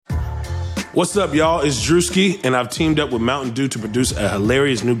What's up, y'all? It's Drewski, and I've teamed up with Mountain Dew to produce a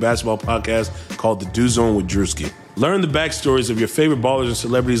hilarious new basketball podcast called The Dew Zone with Drewski. Learn the backstories of your favorite ballers and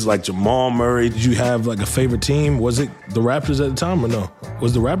celebrities like Jamal Murray. Did you have like a favorite team? Was it the Raptors at the time or no?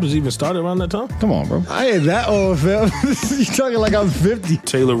 Was the Raptors even started around that time? Come on, bro. I ain't that old, fam. You talking like I'm 50.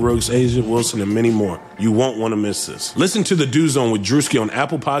 Taylor Rooks, Asia Wilson, and many more. You won't want to miss this. Listen to The Dew Zone with Drewski on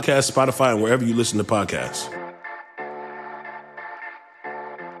Apple Podcasts, Spotify, and wherever you listen to podcasts.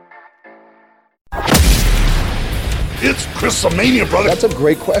 It's Chris-a-mania, brother. That's a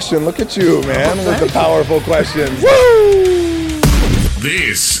great question. Look at you, man, with the powerful questions. Woo!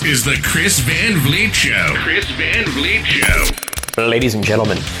 This is the Chris Van Vliet Show. Chris Van Vliet Show. Ladies and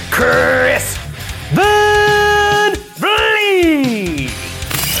gentlemen, Chris Van Vliet.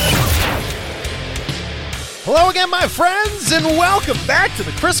 Hello again, my friends, and welcome back to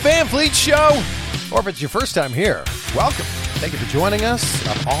the Chris Van Vliet Show. Or if it's your first time here, welcome. Thank you for joining us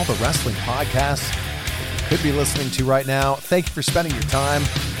on all the wrestling podcasts could be listening to right now. Thank you for spending your time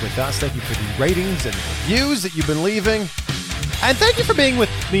with us. Thank you for the ratings and reviews that you've been leaving. And thank you for being with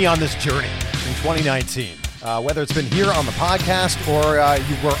me on this journey in 2019. Whether it's been here on the podcast or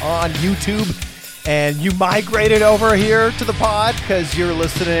you were on YouTube and you migrated over here to the pod because you're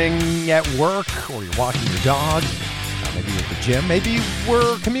listening at work or you're walking your dog. Maybe you're at the gym. Maybe you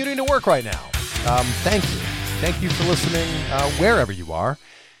were commuting to work right now. Thank you. Thank you for listening wherever you are.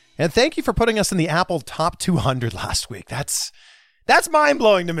 And thank you for putting us in the Apple Top 200 last week. That's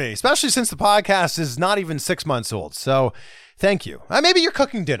mind-blowing to me, especially since the podcast is not even 6 months old. So thank you. Maybe you're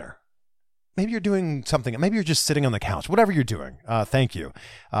cooking dinner. Maybe you're doing something. Maybe you're just sitting on the couch. Whatever you're doing, thank you.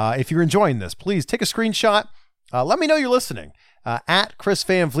 If you're enjoying this, please take a screenshot. Let me know you're listening. At Chris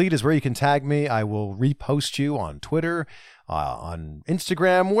Van Vliet is where you can tag me. I will repost you on Twitter, on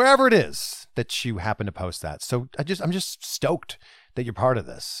Instagram, wherever it is that you happen to post that. So I'm just stoked that you're part of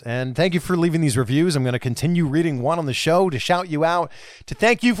this. And thank you for leaving these reviews. I'm going to continue reading one on the show to shout you out, to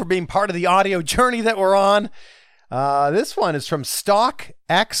thank you for being part of the audio journey that we're on. This one is from Stock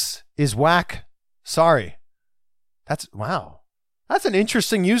X is Whack. Sorry. Wow. That's an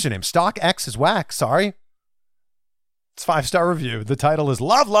interesting username. Stock X is Whack. Sorry. It's 5-star review. The title is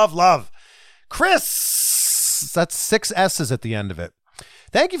Love, Love, Love. Chris. That's 6 S's at the end of it.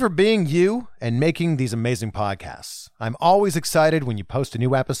 Thank you for being you and making these amazing podcasts. I'm always excited when you post a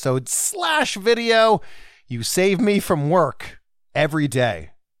new episode / video. You save me from work every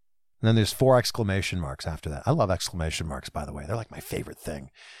day. And then there's 4 exclamation marks after that. I love exclamation marks, by the way. They're like my favorite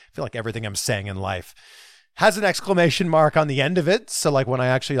thing. I feel like everything I'm saying in life has an exclamation mark on the end of it. So like when I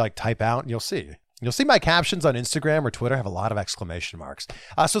actually like type out, you'll see my captions on Instagram or Twitter have a lot of exclamation marks.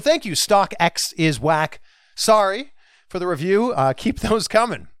 So thank you, Stock X is Whack. Sorry for the review. Keep those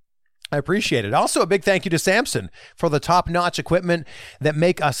coming. I appreciate it. Also, a big thank you to Samson for the top-notch equipment that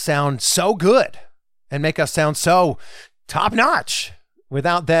make us sound so good and make us sound so top-notch.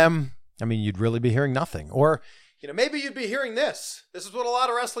 Without them, I mean, you'd really be hearing nothing. Or, maybe you'd be hearing this. This is what a lot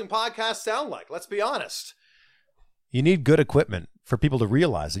of wrestling podcasts sound like. Let's be honest. You need good equipment for people to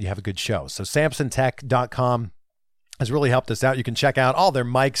realize that you have a good show. So SamsonTech.com has really helped us out. You can check out all their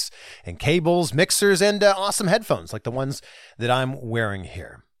mics and cables, mixers, and awesome headphones like the ones that I'm wearing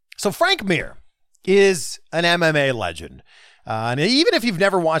here. So Frank Mir is an MMA legend. And even if you've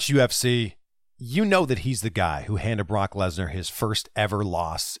never watched UFC, you know that he's the guy who handed Brock Lesnar his first ever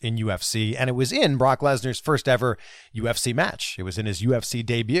loss in UFC. And it was in Brock Lesnar's first ever UFC match. It was in his UFC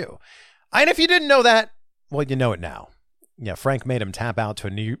debut. And if you didn't know that, well, you know it now. Yeah, Frank made him tap out to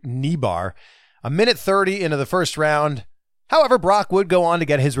a knee bar a minute 30 into the first round. However, Brock would go on to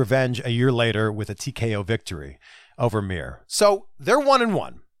get his revenge a year later with a TKO victory over Mir. So they're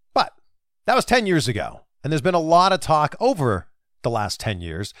 1-1, but that was 10 years ago. And there's been a lot of talk over the last 10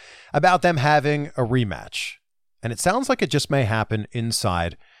 years about them having a rematch. And it sounds like it just may happen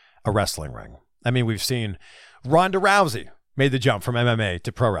inside a wrestling ring. I mean, we've seen Ronda Rousey made the jump from MMA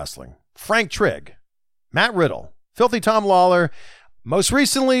to pro wrestling. Frank Trigg, Matt Riddle, Filthy Tom Lawler. Most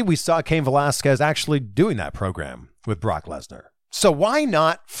recently, we saw Cain Valasquez actually doing that program with Brock Lesnar. So why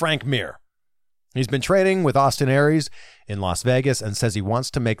not Frank Mir? He's been training with Austin Aries in Las Vegas and says he wants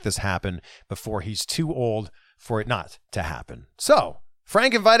to make this happen before he's too old for it not to happen. So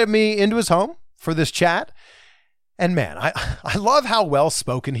Frank invited me into his home for this chat. And man, I love how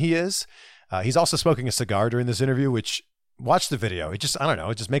well-spoken he is. He's also smoking a cigar during this interview, which, watch the video. It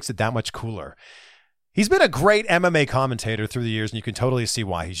just makes it that much cooler. He's been a great MMA commentator through the years, and you can totally see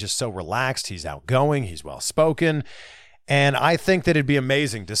why. He's just so relaxed. He's outgoing. He's well-spoken. And I think that it'd be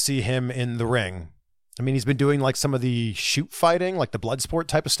amazing to see him in the ring. I mean, he's been doing like some of the shoot fighting, like the blood sport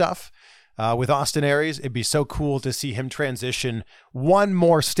type of stuff with Austin Aries. It'd be so cool to see him transition one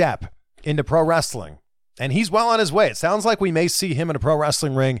more step into pro wrestling. And he's well on his way. It sounds like we may see him in a pro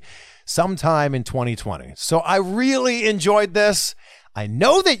wrestling ring sometime in 2020. So I really enjoyed this. I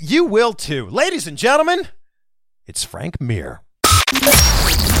know that you will too. Ladies and gentlemen, it's Frank Mir.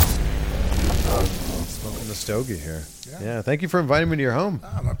 Smoking the stogie here. Yeah, thank you for inviting me to your home.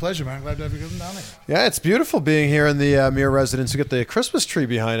 My pleasure, man. Glad to have you come down here. Yeah, it's beautiful being here in the Mir residence. We got the Christmas tree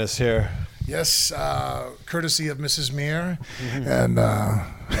behind us here. Yes, courtesy of Mrs. Mir. And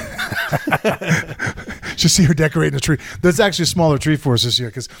just see her decorating the tree. There's actually a smaller tree for us this year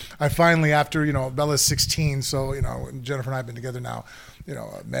because I finally, after, Bella's 16, so, Jennifer and I have been together now,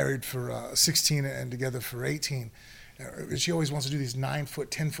 married for 16 and together for 18. She always wants to do these 9-foot,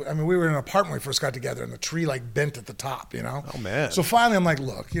 10-foot. I mean, we were in an apartment when we first got together, and the tree bent at the top, Oh man! So finally, I'm like,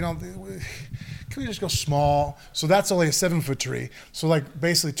 look, can we just go small? So that's only a 7-foot tree. So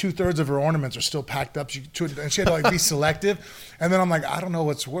basically 2/3 of her ornaments are still packed up. And she had to be selective. And then I'm like, I don't know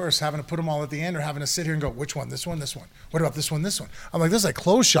what's worse, having to put them all at the end or having to sit here and go, which one? This one, this one. What about this one, this one? I'm like, this is like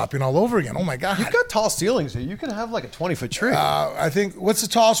clothes shopping all over again. Oh my God! You've got tall ceilings here. You can have like a 20-foot tree. I think what's the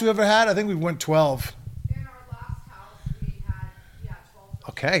tallest we ever had? I think we went 12.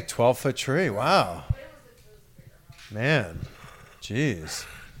 Okay, 12-foot tree. Wow. Man, jeez.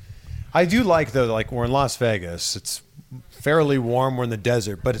 I do like, though, we're in Las Vegas. It's fairly warm. We're in the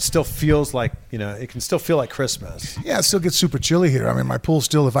desert, but it still feels like, it can still feel like Christmas. Yeah, it still gets super chilly here. I mean, my pool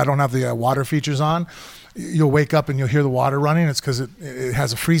still, if I don't have the water features on, you'll wake up and you'll hear the water running. It's because it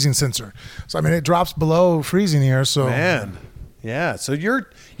has a freezing sensor. So, I mean, it drops below freezing here. So, man, yeah. So you're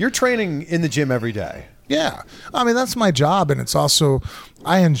training in the gym every day. Yeah. I mean, that's my job, and it's also,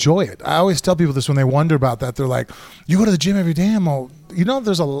 I enjoy it. I always tell people this when they wonder about that. They're like, you go to the gym every day? There's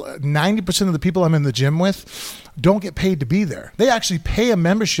 90% of the people I'm in the gym with don't get paid to be there. They actually pay a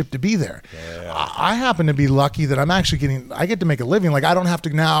membership to be there. Yeah. I happen to be lucky that I get to make a living. I don't have to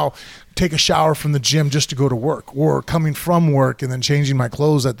now take a shower from the gym just to go to work or coming from work and then changing my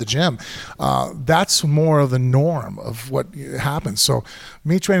clothes at the gym. That's more of the norm of what happens. So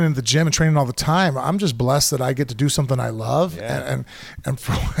me training at the gym and training all the time, I'm just blessed that I get to do something I love. Yeah. And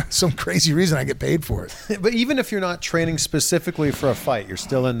for some crazy reason, I get paid for it. But even if you're not training specifically for a fight, you're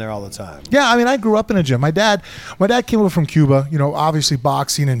still in there all the time. Yeah, I mean, I grew up in a gym. My dad came over from Cuba. Obviously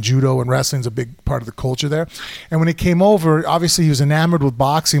boxing and judo and wrestling is a big part of the culture there. And when he came over, obviously he was enamored with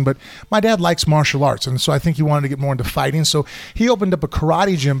boxing, but my dad likes martial arts. And so I think he wanted to get more into fighting. So he opened up a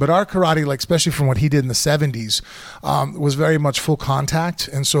karate gym, but our karate, especially from what he did in the 70s, was very much full contact.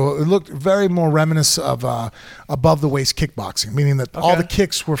 And so it looked very more reminiscent of above the waist kickboxing, meaning that all the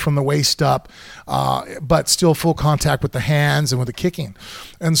kicks were from the waist up, but still full contact with the hands and with the kicking.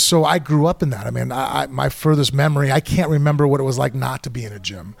 And so I grew up in that. I mean, my furthest memory, I can't remember what it was like not to be in a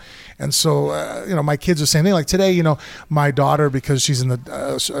gym. And so, my kids are saying, today, my daughter, because she's in the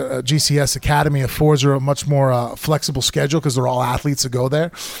GCS Academy, affords her a much more flexible schedule because they're all athletes that go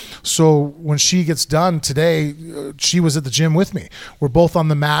there. So when she gets done today, she was at the gym with me. We're both on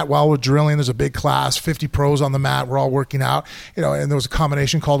the mat while we're drilling. There's a big class, 50 pros on the mat. We're all working out, and there was a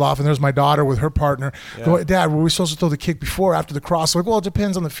combination called off. And there's my daughter with her partner going, Dad, were we supposed to throw the kick before or after the cross? Well, it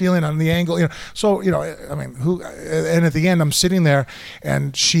depends on the feeling, on the angle. So, I mean, and at the end, I'm sitting there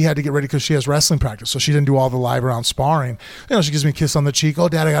and she had to get ready because she has wrestling practice. So she didn't do all the live round sparring. She gives me a kiss on the cheek. Oh,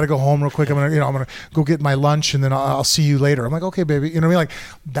 Dad, I got to go home real quick. I'm gonna go get my lunch and then I'll see you later. I'm like, okay, baby. You know what I mean?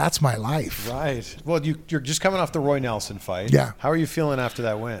 That's my life. Right. Well, you're just coming off the Roy Nelson fight. Yeah. How are you feeling after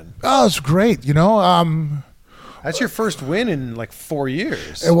that win? Oh, it's great. That's your first win in 4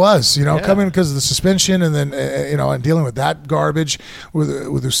 years. It was, coming because of the suspension and then, and dealing with that garbage with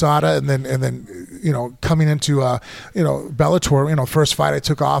USADA and then, coming into, Bellator, first fight I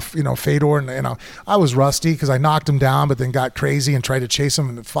took off, Fedor and, I was rusty because I knocked him down, but then got crazy and tried to chase him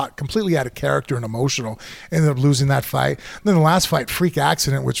and fought completely out of character and emotional. Ended up losing that fight. Then the last fight, freak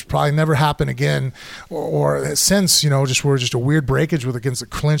accident, which probably never happened again or since, just a weird breakage against the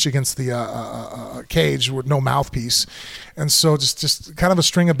clinch against the cage with no mouthpiece. And so just kind of a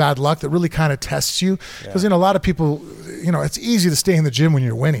string of bad luck that really kind of tests you because, a lot of people, it's easy to stay in the gym when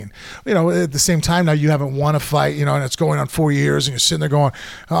you're winning, at the same time now you haven't won a fight, and it's going on 4 years and you're sitting there going,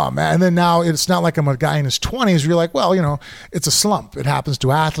 oh man. And then now it's not like I'm a guy in his 20s where you're like, well, it's a slump. It happens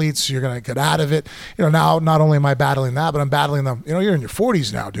to athletes. You're going to get out of it. Now not only am I battling that, but I'm battling them, you're in your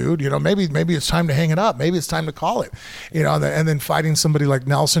 40s now, dude, maybe it's time to hang it up. Maybe it's time to call it, and then fighting somebody like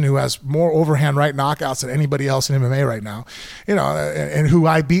Nelson who has more overhand right knockouts than anybody else in MMA right now, and who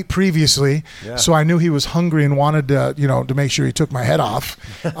I beat previously. Yeah. So I knew he was hungry and wanted to, to make sure he took my head off.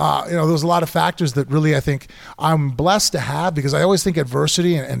 There was a lot of factors that really I think I'm blessed to have, because I always think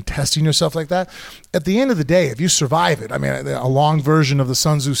adversity and testing yourself like that, at the end of the day, if you survive it, I mean, a long version of the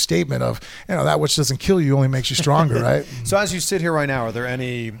Sun Tzu statement of, that which doesn't kill you only makes you stronger, right? So as you sit here right now, are there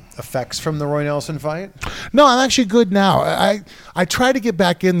any effects from the Roy Nelson fight? No, I'm actually good now. I tried to get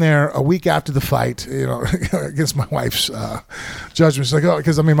back in there a week after the fight, against my wife's judgment. She's like,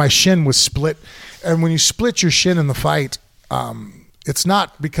 because my shin was split. And when you split your shin in the fight, it's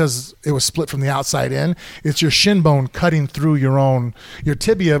not because it was split from the outside in. It's your shin bone cutting through your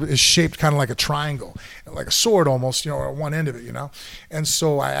tibia is shaped kind of like a triangle, like a sword almost, or one end of it, And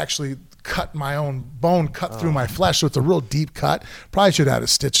so I actually cut my own bone, through my flesh. So it's a real deep cut. Probably should have had it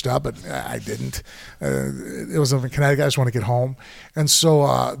stitched up, but I didn't. It was in Connecticut. I just want to get home. And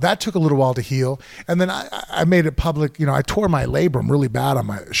so that took a little while to heal. And then I made it public. I tore my labrum really bad on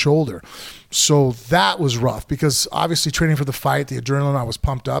my shoulder. So that was rough, because obviously training for the fight, the adrenaline, I was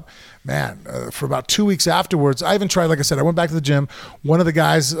pumped up. Man, for about 2 weeks afterwards, I even tried, like I said, I went back to the gym. One of the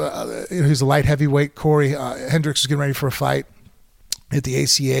guys, who's a light heavyweight, Corey Hendricks, was getting ready for a fight at the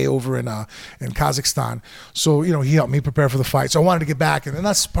ACA over in Kazakhstan. So, he helped me prepare for the fight. So I wanted to get back. And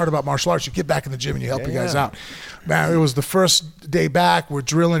that's the part about martial arts. You get back in the gym and you help you guys out. Man, it was the first day back. We're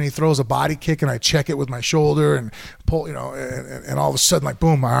drilling. He throws a body kick and I check it with my shoulder and pull, and all of a sudden, like,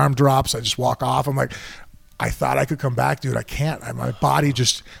 boom, my arm drops. I just walk off. I'm like, I thought I could come back, dude. I can't. My body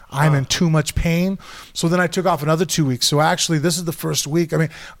just, I'm in too much pain. So then I took off another 2 weeks. So actually, this is the first week.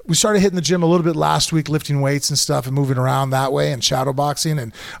 We started hitting the gym a little bit last week, lifting weights and stuff and moving around that way and shadow boxing.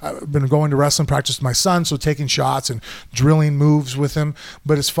 And I've been going to wrestling practice with my son, so taking shots and drilling moves with him.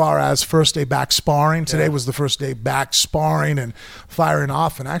 But as far as first day back sparring, today was the first day back sparring and firing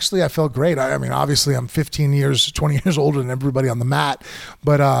off. And actually, I felt great. Obviously, I'm 20 years older than everybody on the mat.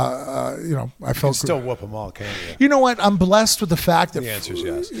 But, I felt still whoop them all. Can you? You know what? I'm blessed with the fact that the answer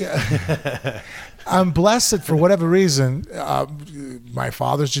is yes. Yeah, I'm blessed that for whatever reason, my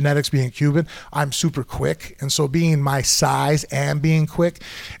father's genetics being Cuban, I'm super quick, and so being my size and being quick,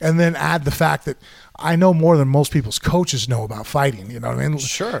 and then add the fact that I know more than most people's coaches know about fighting, you know what I mean?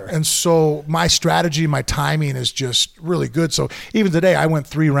 Sure. And so my strategy, my timing is just really good. So even today, I went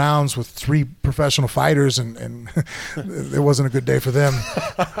 3 rounds with 3 professional fighters, and it wasn't a good day for them.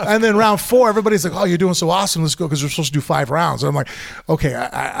 And then round 4, everybody's like, oh, you're doing so awesome. Let's go, because we're supposed to do 5 rounds. And I'm like, okay,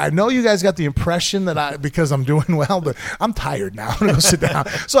 I know you guys got the impression that because I'm doing well, but I'm tired now. I'm going to go sit down.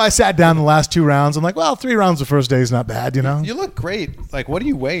 So I sat down the last 2 rounds. I'm like, well, 3 rounds the first day is not bad, You look great. Like, what do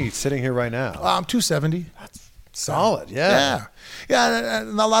you weigh sitting here right now? I'm 270. That's solid. Yeah.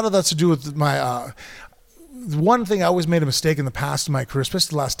 And a lot of that's to do with my one thing I always made a mistake in the past in my career,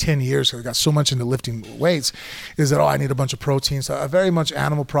 especially the last 10 years, because I got so much into lifting weights, is that, I need a bunch of protein. So very much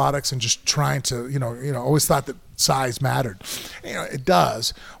animal products and just trying to, always thought that size mattered. It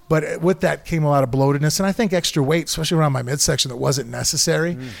does. But with that came a lot of bloatedness, and I think extra weight, especially around my midsection, that wasn't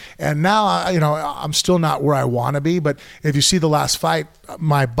necessary. And now, I'm still not where I want to be. But if you see the last fight,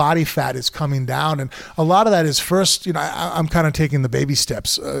 my body fat is coming down, and a lot of that is first. I'm kind of taking the baby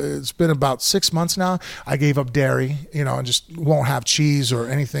steps. It's been about 6 months now. I gave up dairy, and just won't have cheese or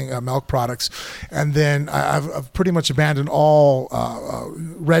anything, milk products, and then I've pretty much abandoned all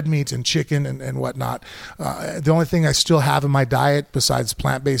red meat and chicken and whatnot. The only thing I still have in my diet besides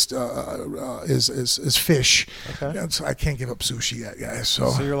plant-based is fish. Okay. So I can't give up sushi yet, guys.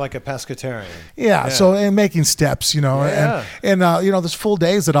 So you're like a pescatarian. Yeah. So and making steps, and there's full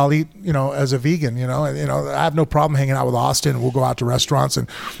days that I'll eat, as a vegan, and I have no problem hanging out with Austin. We'll go out to restaurants and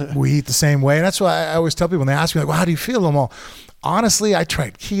we eat the same way. And that's why I always tell people when they ask me, like, well, how do you feel? I'm all, honestly, I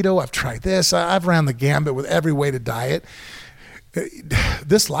tried keto. I've tried this. I've ran the gambit with every weighted diet.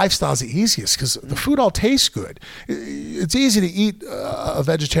 This lifestyle is the easiest because the food all tastes good. It's easy to eat a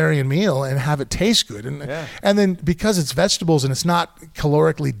vegetarian meal and have it taste good. And then because it's vegetables and it's not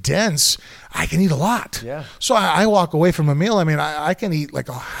calorically dense, I can eat a lot. Yeah. So I walk away from a meal. I can eat like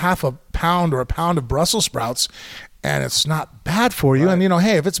a half a pound or a pound of Brussels sprouts, and it's not bad for you. Right. And,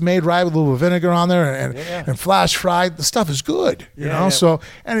 hey, if it's made right with a little vinegar on there and flash fried, the stuff is good, you know? So,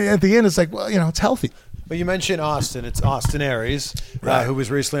 and at the end, it's like, well, it's healthy. Well, you mentioned Austin. It's Austin Aries, who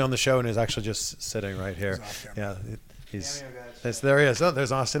was recently on the show and is actually just sitting right here. There he is. Oh,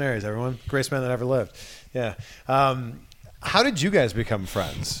 there's Austin Aries, everyone. Greatest man that ever lived. Yeah. How did you guys become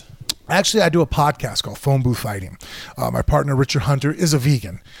friends? Actually, I do a podcast called Phone Booth Fighting. My partner, Richard Hunter, is a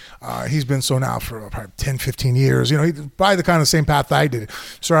vegan. He's been so now for probably 10, 15 years. He's probably the kind of same path I did.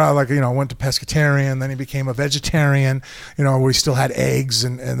 Started out went to pescatarian, then he became a vegetarian, where he still had eggs,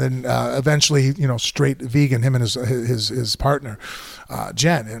 and then eventually, straight vegan, him and his partner,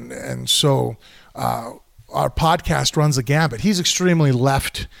 Jen. And so our podcast runs a gambit. He's extremely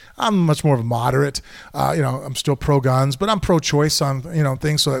left. I'm much more of a moderate. I'm still pro-guns, but I'm pro-choice on,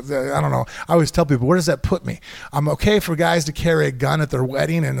 things. So I don't know. I always tell people, where does that put me? I'm okay for guys to carry a gun at their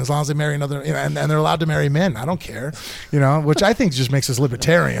wedding, and as long as they marry another, and they're allowed to marry men, I don't care, which I think just makes us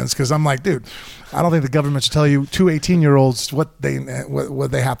libertarians, because I'm like, dude, I don't think the government should tell you, 2 18-year-olds, what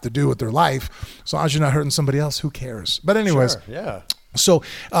they have to do with their life. As long as you're not hurting somebody else, who cares? But anyways, Sure, yeah. So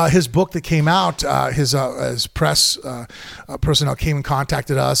his book that came out, his press personnel came and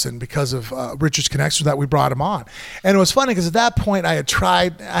contacted us, and because of Richard's connection, that we brought him on. And it was funny because at that point I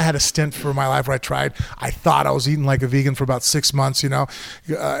had a stint for my life where I thought I was eating like a vegan for about 6 months, and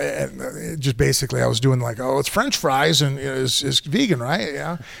just basically I was doing like, it's French fries and it's vegan, right?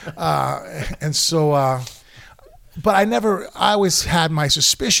 Yeah. And so, but I always had my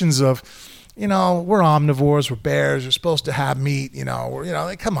suspicions of, we're omnivores, we're bears, we're supposed to have meat,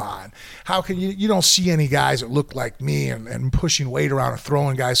 come on. How can you don't see any guys that look like me and pushing weight around or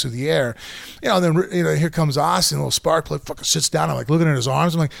throwing guys through the air. Then here comes Austin, a little spark plug, fucking sits down. I'm like looking at his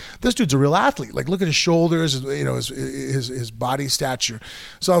arms. I'm like, this dude's a real athlete. Like, look at his shoulders, his body stature.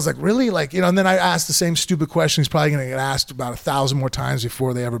 So I was like, really? Like, and then I asked the same stupid question he's probably going to get asked about 1,000 more times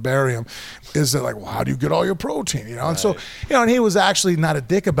before they ever bury him. Is that like, well, how do you get all your protein? And so, and he was actually not a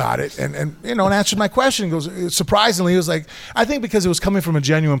dick about it. And answered my question. He goes, surprisingly, he was like, I think because it was coming from a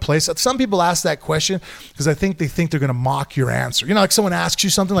genuine place. Some people ask that question because I think they think they're going to mock your answer. Like someone asks you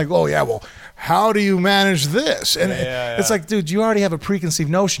something like, oh yeah, well, how do you manage this? And it's like, dude, you already have a preconceived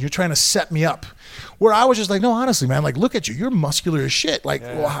notion. You're trying to set me up. Where I was just like, no, honestly, man, like, look at you. You're muscular as shit. Like,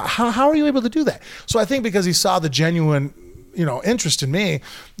 well, how are you able to do that? So I think because he saw the genuine interest in me,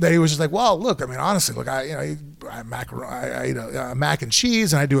 that he was just like, well, look, I mean, honestly, look, I eat mac and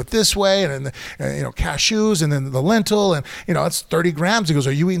cheese, and I do it this way, and then cashews, and then the lentil, and it's 30 grams. He goes,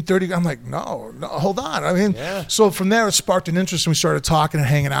 are you eating 30? I'm like, no, hold on. I mean, so from there it sparked an interest, and we started talking and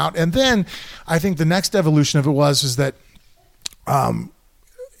hanging out. And then I think the next evolution of it is that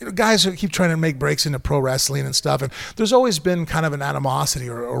guys who keep trying to make breaks into pro wrestling and stuff, and there's always been kind of an animosity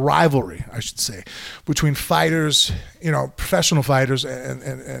or a rivalry, I should say, between fighters, professional fighters and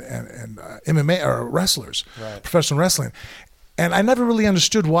MMA or wrestlers, professional wrestling. And I never really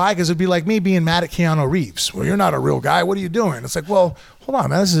understood why, because it'd be like me being mad at Keanu Reeves. Well, you're not a real guy. What are you doing? It's like, well, hold on,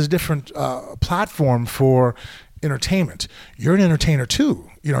 man. This is a different platform for entertainment. You're an entertainer too.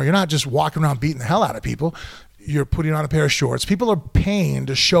 You're not just walking around beating the hell out of people. You're putting on a pair of shorts. People are paying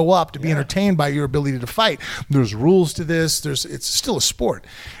to show up to be entertained by your ability to fight. There's rules to this. It's still a sport.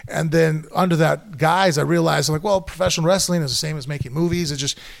 And then under that guise, I realized, I'm like, well, professional wrestling is the same as making movies.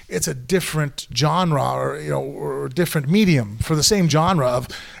 It's a different genre or different medium for the same genre of,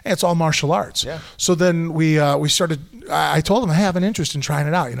 it's all martial arts. Yeah. So then we started. I told him I have an interest in trying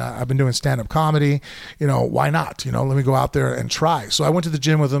it out. I've been doing stand-up comedy. Why not? Let me go out there and try. So I went to the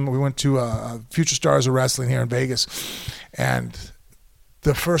gym with him. We went to Future Stars of Wrestling here in Vegas, and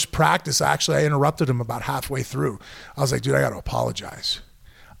the first practice, actually, I interrupted him about halfway through. I was like, dude, I got to apologize.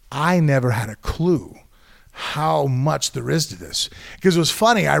 I never had a clue how much there is to this, because it was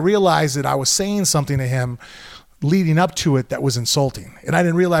funny. I realized that I was saying something to him leading up to it that was insulting, and I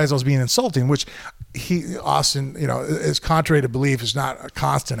didn't realize I was being insulting, which Austin, is contrary to belief, is not a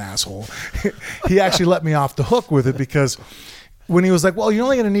constant asshole. He actually let me off the hook with it, because when he was like, well, you're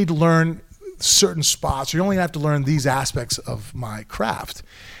only going to need to learn certain spots, you're only going to have to learn these aspects of my craft.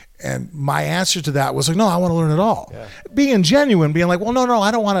 And my answer to that was like, no, I want to learn it all. Yeah. Being genuine, being like, well, no,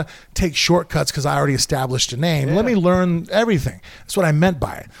 I don't want to take shortcuts because I already established a name. Yeah. Let me learn everything. That's what I meant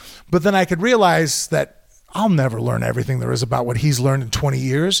by it. But then I could realize that I'll never learn everything there is about what he's learned in 20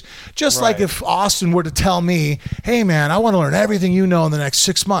 years. Just like if Austin were to tell me, hey, man, I want to learn everything you know in the next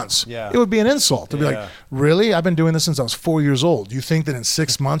 6 months. Yeah. It would be an insult to be like, really? I've been doing this since I was 4 years old. You think that in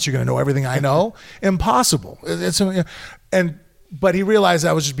 6 months you're going to know everything I know? Impossible. But he realized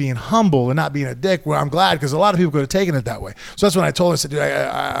I was just being humble and not being a dick. Well, I'm glad, because a lot of people could have taken it that way. So that's when I told him, I said, dude,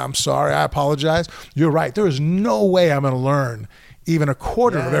 I'm sorry. I apologize. You're right. There is no way I'm going to learn even a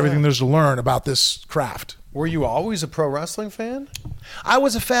quarter of everything there's to learn about this craft. Were you always a pro wrestling fan? I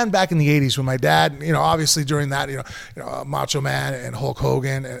was a fan back in the 80s when my dad, obviously during that, Macho Man and Hulk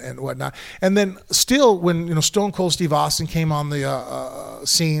Hogan and whatnot. And then still when, Stone Cold Steve Austin came on the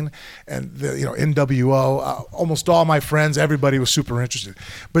scene, and the, NWO, almost all my friends, everybody was super interested.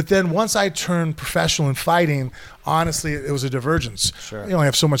 But then once I turned professional in fighting, honestly, it was a divergence. Sure. You only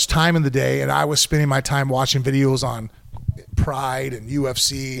have so much time in the day, and I was spending my time watching videos on Pride and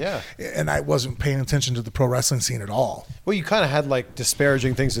UFC, and I wasn't paying attention to the pro wrestling scene at all. Well, you kind of had like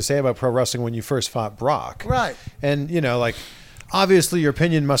disparaging things to say about pro wrestling when you first fought Brock, right? And Obviously, your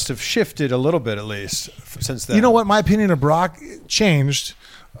opinion must have shifted a little bit, at least, since then. You know what? My opinion of Brock changed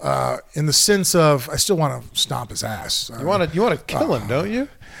in the sense of I still want to stomp his ass. You want to kill him, don't you?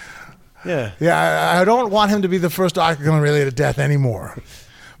 Yeah. Yeah, I don't want him to be the first octagon-related death anymore.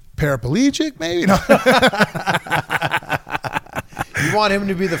 Paraplegic, maybe? No. You want him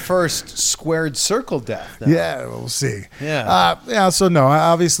to be the first squared circle death now. Yeah, we'll see. Yeah. So no,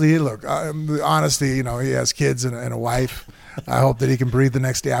 obviously, look, honestly, he has kids and a wife. I hope that he can breathe the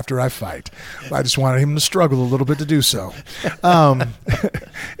next day after I fight. I just wanted him to struggle a little bit to do so.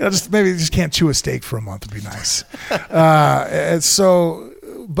 Just maybe he just can't chew a steak for a month would be nice. And so,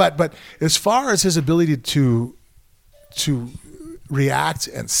 but as far as his ability to react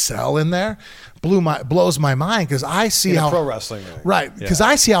and sell in there, blows my mind because I see how pro wrestling ring. Right, because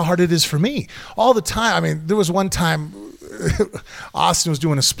I see how hard it is for me all the time. I mean, there was one time Austin was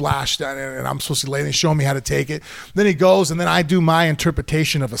doing a splash down and I'm supposed to lay and he's showing me how to take it. Then he goes and then I do my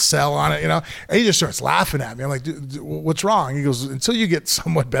interpretation of a sell on it, and he just starts laughing at me. I'm like, dude, what's wrong? He goes, until you get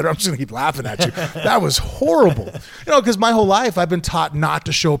somewhat better, I'm just gonna keep laughing at you. That was horrible. Because my whole life I've been taught not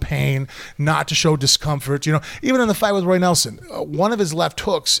to show pain, not to show discomfort. Even in the fight with Roy Nelson, one of his left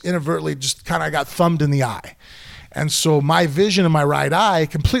hooks inadvertently just kind of got thumbed in the eye. And so my vision in my right eye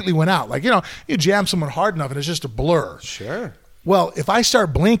completely went out. Like, you jam someone hard enough and it's just a blur. Sure. Well, if I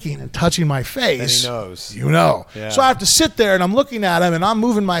start blinking and touching my face, then he knows. Yeah. So I have to sit there and I'm looking at him and I'm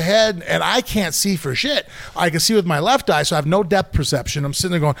moving my head and I can't see for shit. I can see with my left eye, so I have no depth perception. I'm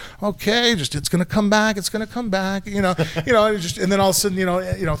sitting there going, okay, it's going to come back. It's going to come back. And then all of a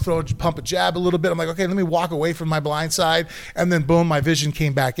sudden, pump a jab a little bit. I'm like, okay, let me walk away from my blind side. And then boom, my vision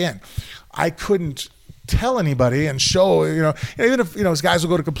came back in. I couldn't tell anybody and show, even if, his guys will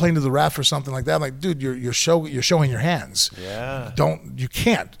go to complain to the ref or something like that. I'm like, dude, you're showing your hands. Yeah. You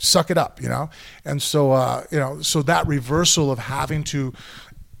can't suck it up, And so, so that reversal of having to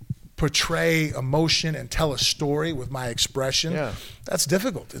portray emotion and tell a story with my expression, that's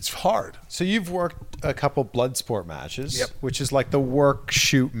difficult. It's hard. So you've worked a couple blood sport matches, Yep. which is like the work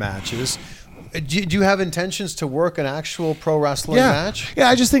shoot matches. Do you have intentions to work an actual pro wrestling match? Yeah,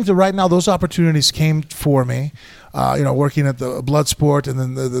 I just think that right now those opportunities came for me. Working at the Bloodsport and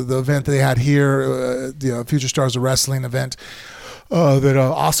then the event they had here, the Future Stars of Wrestling event that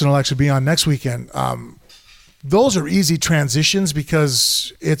Austin will actually be on next weekend. Those are easy transitions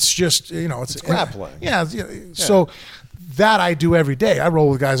because it's just, it's grappling. So that I do every day. I roll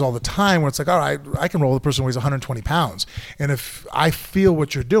with guys all the time where it's like, all right, I can roll with a person who weighs 120 pounds. And if I feel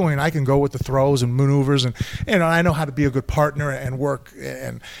what you're doing, I can go with the throws and maneuvers and I know how to be a good partner and work.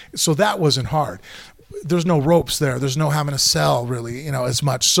 And so that wasn't hard. There's no ropes there. There's no having to sell really, as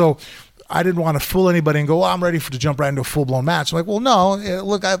much. So I didn't want to fool anybody and go, well, I'm ready to jump right into a full-blown match. I'm like, well, no,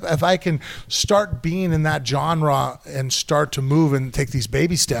 look, if I can start being in that genre and start to move and take these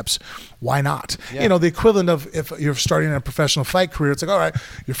baby steps, why not? Yeah. The equivalent of if you're starting a professional fight career, it's like, all right,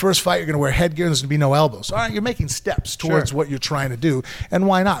 your first fight, you're going to wear headgear and there's going to be no elbows. All right, you're making steps towards what you're trying to do. And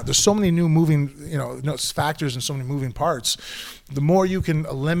why not? There's so many new moving, factors and so many moving parts. The more you can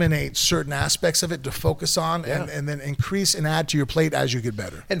eliminate certain aspects of it to focus on and then increase and add to your plate as you get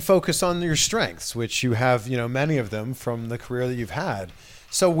better. And focus on your strengths, which you have, many of them from the career that you've had.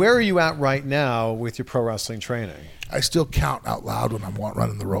 So where are you at right now with your pro wrestling training? I still count out loud when I'm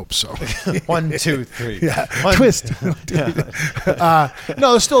running the ropes. So 1, 2, 3. Yeah, twist. No,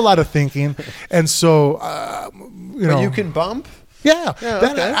 there's still a lot of thinking, and so But you can bump. Yeah,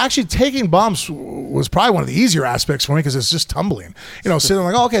 okay. Actually taking bumps was probably one of the easier aspects for me because it's just tumbling. Sitting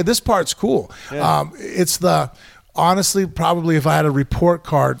like, oh, okay, this part's cool. Yeah. Honestly, probably if I had a report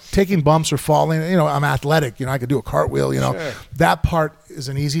card, taking bumps or falling, I'm athletic, I could do a cartwheel, Sure. That part is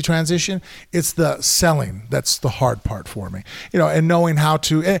an easy transition. It's the selling that's the hard part for me, and knowing how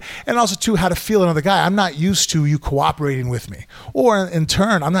to, and also too, how to feel another guy. I'm not used to you cooperating with me, or in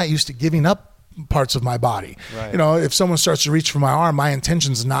turn, I'm not used to giving up parts of my body. Right. If someone starts to reach for my arm, my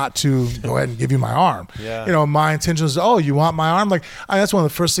intention is not to go ahead and give you my arm. Yeah. My intention is, oh, you want my arm? That's one of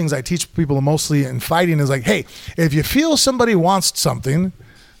the first things I teach people mostly in fighting is like, hey, if you feel somebody wants something,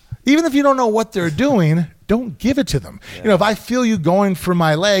 even if you don't know what they're doing, don't give it to them. Yeah. If I feel you going for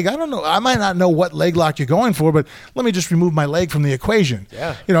my leg, I don't know. I might not know what leg lock you're going for, but let me just remove my leg from the equation.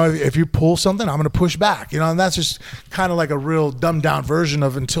 Yeah. If you pull something, I'm going to push back. And that's just kind of like a real dumbed down version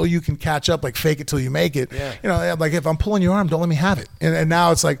of until you can catch up, like fake it till you make it. Yeah. Like if I'm pulling your arm, don't let me have it. And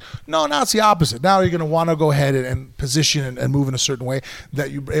now it's like, no, now it's the opposite. Now you're going to want to go ahead and position and move in a certain way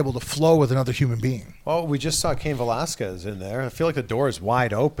that you're able to flow with another human being. Well, we just saw Cain Velasquez in there. I feel like the door is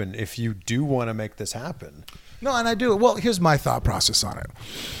wide open if you do want to make this happen. No, and I do. Well, here's my thought process on it.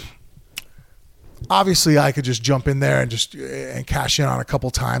 obviously I could just jump in there and cash in on a couple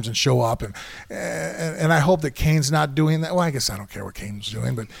times and show up, and I hope that Cain's not doing that. Well, I guess I don't care what Cain's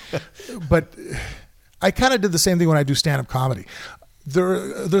doing, but I kind of did the same thing when I do stand-up comedy.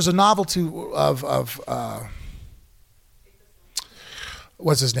 There's a novelty of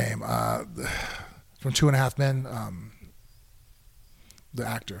what's his name from 2.5 Men, the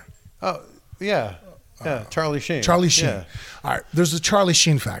actor. Oh yeah, Charlie Sheen. Charlie Sheen. Yeah. All right, there's the Charlie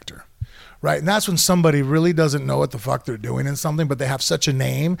Sheen factor. Right, and that's when somebody really doesn't know what the fuck they're doing in something, but they have such a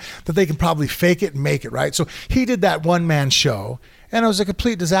name that they can probably fake it and make it, right? So he did that one-man show, and it was a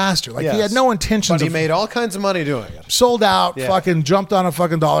complete disaster. Like, he had no intentions but he made all kinds of money doing it. Sold out, fucking jumped on a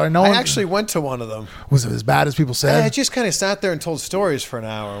fucking dollar. And I actually went to one of them. Was it as bad as people said? I just kind of sat there and told stories for an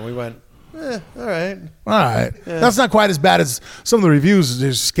hour, and we went, all right. All right. Yeah. That's not quite as bad as some of the reviews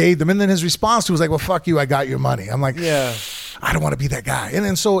just scathed him. And then his response to was like, well, fuck you, I got your money. I'm like, yeah. I don't want to be that guy.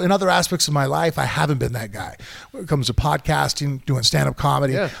 And so in other aspects of my life, I haven't been that guy. When it comes to podcasting, doing stand-up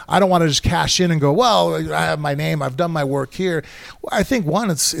comedy, I don't want to just cash in and go, well, I have my name, I've done my work here. I think,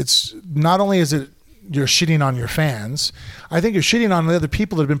 one, it's not only is it you're shitting on your fans, I think you're shitting on the other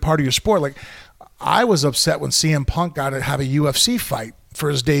people that have been part of your sport. Like, I was upset when CM Punk got to have a UFC fight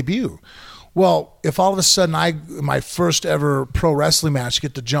for his debut. Well, if all of a sudden my first ever pro wrestling match,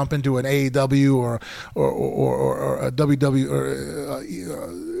 get to jump into an AEW or a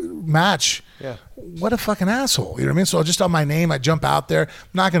WWE match, what a fucking asshole. You know what I mean? So just on my name, I jump out there. I'm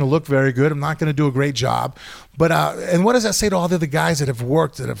not going to look very good. I'm not going to do a great job. But and what does that say to all the other guys that have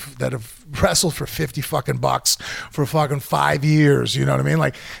worked, that have wrestled for $50 for fucking 5 years? You know what I mean?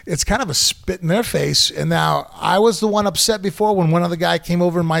 Like, it's kind of a spit in their face. And now I was the one upset before when one other guy came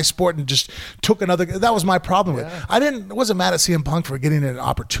over in my sport and just took another. That was my problem with it. I wasn't mad at CM Punk for getting an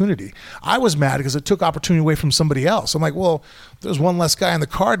opportunity. I was mad because it took opportunity away from somebody else. I'm like, well, there's one less guy on the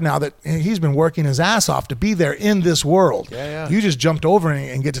card now that he's been working his ass off to be there in this world. You just jumped over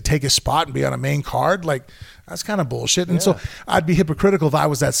and get to take his spot and be on a main card. Like, that's kind of bullshit. And so I'd be hypocritical if I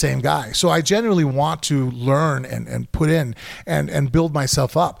was that same guy. So I genuinely want to learn and put in and build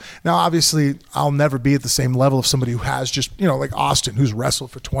myself up. Now, obviously, I'll never be at the same level of somebody who has just, like Austin, who's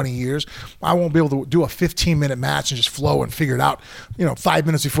wrestled for 20 years. I won't be able to do a 15-minute match and just flow and figure it out, 5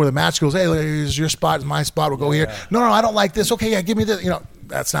 minutes before the match goes, hey, here's your spot, it's my spot, we'll go here. No, I don't like this. Okay, give me this.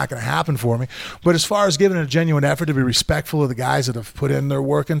 That's not going to happen for me. But as far as giving a genuine effort to be respectful of the guys that have put in their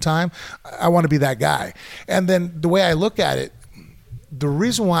work and time, I want to be that guy. And then the way I look at it, the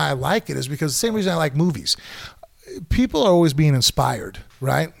reason why I like it is because the same reason I like movies. People are always being inspired,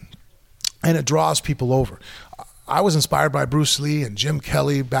 right? And it draws people over. I was inspired by Bruce Lee and Jim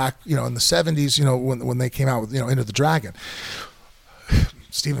Kelly back, in the 70s, when they came out with, Enter the Dragon.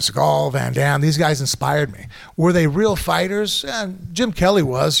 Steven Seagal, Van Damme, these guys inspired me. Were they real fighters? Jim Kelly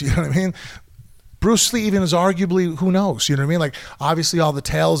was, you know what I mean? Bruce Lee even is arguably, who knows, you know what I mean? Like, obviously all the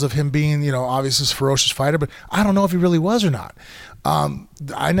tales of him being, obviously this ferocious fighter, but I don't know if he really was or not.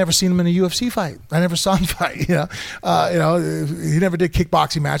 I never seen him in a UFC fight. I never saw him fight, he never did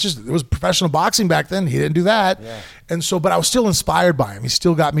kickboxing matches. It was professional boxing back then. He didn't do that. And so, but I was still inspired by him. He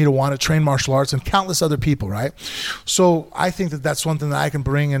still got me to want to train martial arts and countless other people, right? So I think that that's one thing that I can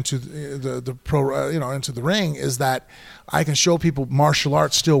bring into the pro, into the ring, is that I can show people martial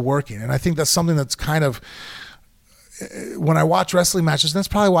arts still working. And I think that's something that's kind of, when I watch wrestling matches, that's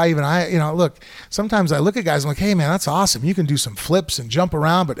probably why even I, look, sometimes I look at guys, I'm like, hey man, that's awesome. You can do some flips and jump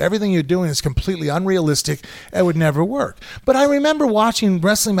around, but everything you're doing is completely unrealistic. It would never work. But I remember watching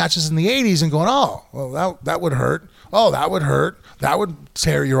wrestling matches in the 80s and going, oh, well, that would hurt. Oh, that would hurt. That would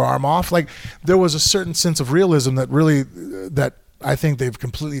tear your arm off. Like, there was a certain sense of realism that I think they've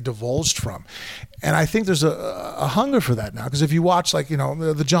completely divulged from. And I think there's a hunger for that now. Because if you watch, like,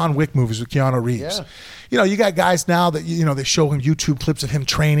 the John Wick movies with Keanu Reeves, you got guys now that, they show him YouTube clips of him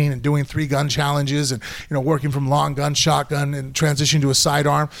training and doing 3-gun challenges and, working from long gun, shotgun, and transitioning to a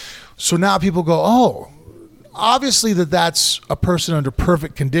sidearm. So now people go, oh, obviously that's a person under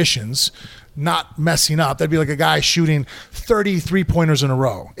perfect conditions, not messing up. That'd be like a guy shooting 30 3-pointers in a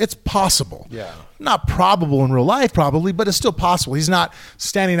row. It's possible. Not probable in real life, probably, but it's still possible. He's not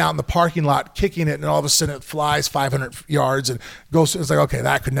standing out in the parking lot kicking it and all of a sudden it flies 500 yards and goes. It's like, okay,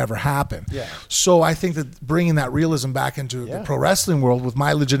 that could never happen. So I think that bringing that realism back into the pro wrestling world with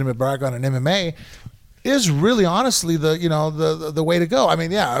my legitimate background in MMA is really honestly the way to go. I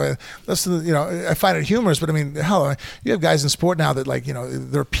mean, that's I find it humorous, but I mean, hell, you have guys in sport now that, like,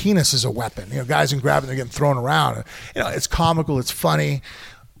 their penis is a weapon. Guys can grab it and they're getting thrown around. It's comical, it's funny.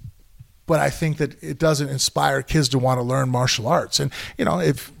 but I think that it doesn't inspire kids to want to learn martial arts. And,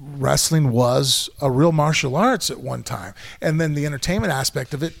 if wrestling was a real martial arts at one time, and then the entertainment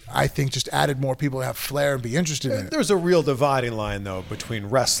aspect of it, I think just added more people to have flair and be interested in it. There's a real dividing line, though, between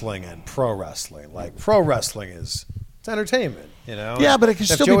wrestling and pro wrestling. Like, pro wrestling it's entertainment, Yeah, but it can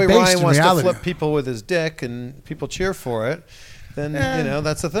if still Joey be based Ryan in wants reality. to flip people with his dick and people cheer for it, then,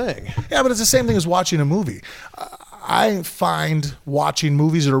 that's a thing. Yeah, but it's the same thing as watching a movie. I find watching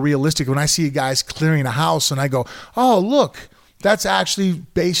movies that are realistic when I see guys clearing a house and I go, oh, look, that's actually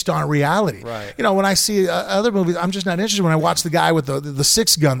based on reality. Right. When I see other movies, I'm just not interested. When I watch the guy with the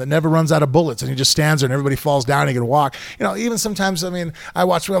six gun that never runs out of bullets and he just stands there and everybody falls down and he can walk. Even sometimes, I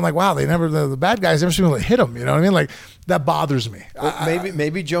watch, I'm like, wow, the bad guys never seem to hit him. You know what I mean? Like, that bothers me. Well,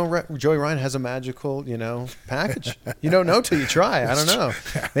 maybe Joey Ryan has a magical, package. You don't know till you try. I don't know.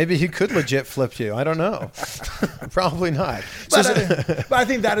 Maybe he could legit flip you. I don't know. Probably not. But I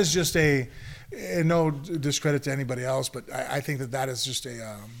think that is just no discredit to anybody else, but I think that is just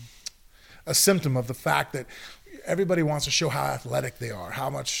a symptom of the fact that everybody wants to show how athletic they are, how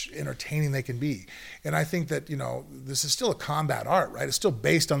much entertaining they can be. And I think that, this is still a combat art, right? It's still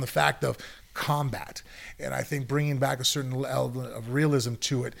based on the fact of combat. And I think bringing back a certain element of realism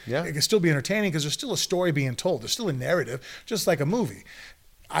to it, it can still be entertaining because there's still a story being told. There's still a narrative, just like a movie.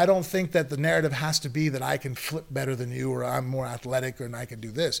 I don't think that the narrative has to be that I can flip better than you or I'm more athletic and I can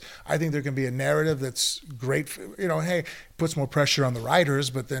do this. I think there can be a narrative that's great for, hey, puts more pressure on the writers,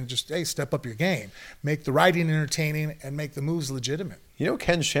 but then just, hey, step up your game. Make the writing entertaining and make the moves legitimate.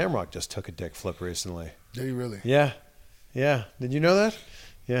 Ken Shamrock just took a dick flip recently. Did he really? Yeah. Yeah. Did you know that?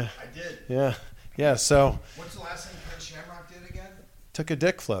 Yeah. I did. Yeah. Yeah, so. What's the last thing Ken Shamrock did again? Took a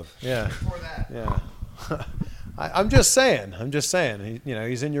dick flip. Yeah. Before that. Yeah. I'm just saying.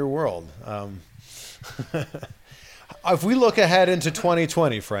 He's in your world. If we look ahead into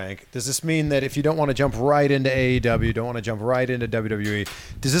 2020, Frank, does this mean that if you don't want to jump right into AEW, don't want to jump right into WWE,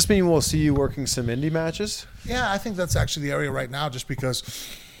 does this mean we'll see you working some indie matches? Yeah, I think that's actually the area right now just because...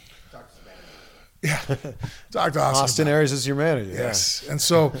 Yeah, talk to Austin Aries is your manager. Yes, and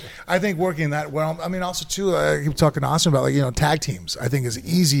so I think working that well. Also too, I keep talking to Austin about tag teams. I think is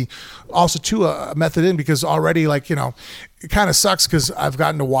easy. Also too, a method in because already it kind of sucks because I've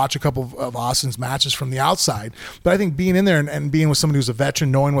gotten to watch a couple of Austin's matches from the outside. But I think being in there and being with somebody who's a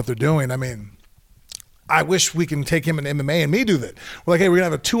veteran, knowing what they're doing. I wish we can take him in MMA and me do that. We're like, hey, we're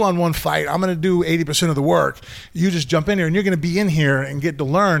going to have a 2-on-1 fight. I'm going to do 80% of the work. You just jump in here, and you're going to be in here and get to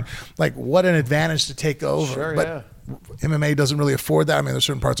learn, what an advantage to take over. Sure, but yeah. MMA doesn't really afford that. There's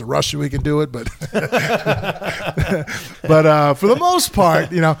certain parts of Russia we can do it, but but for the most part,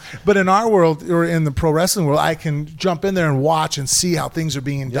 but in our world or in the pro wrestling world, I can jump in there and watch and see how things are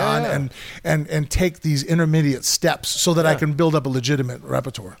being done and take these intermediate steps so that I can build up a legitimate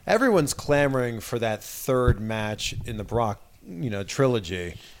repertoire. Everyone's clamoring for that third match in the Brock,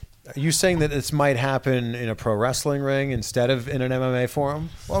 trilogy. Are you saying that this might happen in a pro wrestling ring instead of in an MMA forum?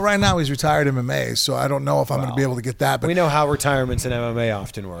 Well, right now he's retired MMA, so I don't know if I'm going to be able to get that. But we know how retirements in MMA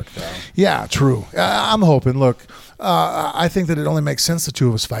often work, though. Yeah, true. I'm hoping. Look, I think that it only makes sense the two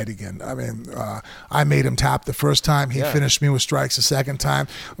of us fight again. I made him tap the first time. He finished me with strikes the second time.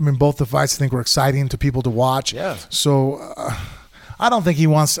 Both the fights I think were exciting to people to watch. Yeah. So... I don't think he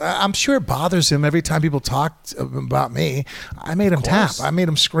wants. I'm sure it bothers him every time people talk about me. I made him tap. I made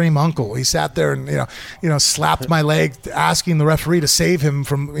him scream "uncle." He sat there and slapped my leg, asking the referee to save him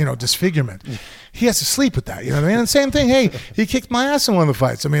from disfigurement. He has to sleep with that. You know what I mean? And same thing. Hey, he kicked my ass in one of the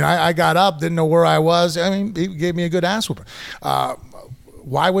fights. I got up, didn't know where I was. He gave me a good ass whooping.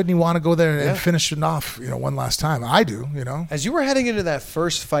 Why wouldn't he want to go there and finish it off? One last time. I do. As you were heading into that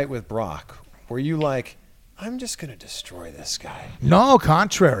first fight with Brock, were you like, I'm just going to destroy this guy? No,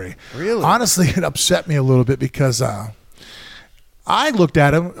 contrary. Really? Honestly, it upset me a little bit because I looked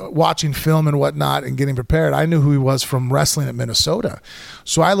at him watching film and whatnot and getting prepared. I knew who he was from wrestling at Minnesota.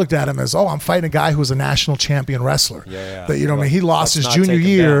 So I looked at him as, I'm fighting a guy who was a national champion wrestler. Yeah. That, he lost his junior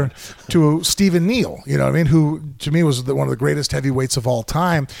year to Stephen Neal, who to me was one of the greatest heavyweights of all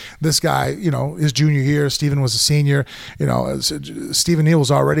time. This guy, his junior year, Stephen was a senior. Stephen Neal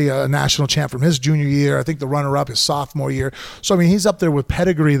was already a national champ from his junior year. I think the runner-up his sophomore year. So, he's up there with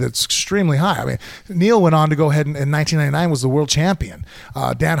pedigree that's extremely high. Neal went on to go ahead and in 1999 was the world champion.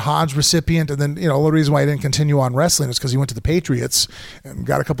 Dan Hodge recipient, and then the only reason why he didn't continue on wrestling is because he went to the Patriots and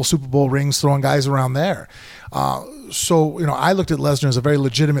got a couple Super Bowl rings throwing guys around there. So I looked at Lesnar as a very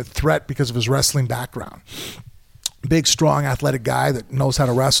legitimate threat because of his wrestling background. Big, strong, athletic guy that knows how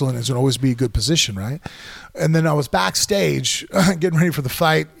to wrestle and is going to always be a good position, right? And then I was backstage getting ready for the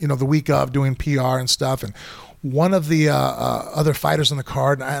fight, the week of doing PR and stuff, and one of the other fighters on the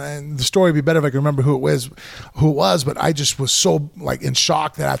card, and the story would be better if I could remember who it was, but I just was so like in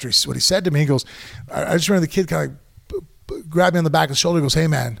shock that after what he said to me, he goes, I just remember the kid kind of grabbed me on the back of the shoulder and goes, hey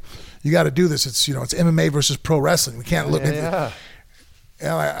man, you got to do this. It's, it's MMA versus pro wrestling. We can't look at it.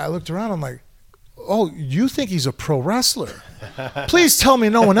 And I looked around, I'm like, oh, you think he's a pro wrestler? Please tell me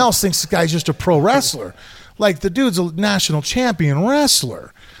no one else thinks this guy's just a pro wrestler. Like, the dude's a national champion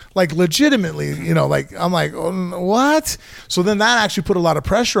wrestler. Like, legitimately, like, I'm like, oh, what? So then that actually put a lot of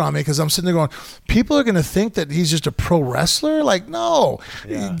pressure on me because I'm sitting there going, people are going to think that he's just a pro wrestler? Like, no.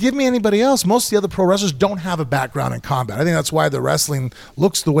 Yeah. Give me anybody else. Most of the other pro wrestlers don't have a background in combat. I think that's why the wrestling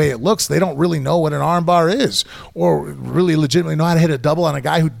looks the way it looks. They don't really know what an armbar is or really legitimately know how to hit a double on a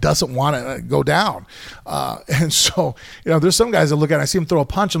guy who doesn't want to go down. And so, there's some guys that look at it, I see him throw a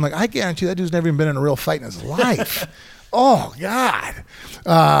punch, I'm like, I guarantee that dude's never even been in a real fight in his life. Oh, God.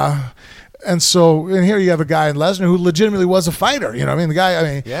 And here you have a guy in Lesnar who legitimately was a fighter. The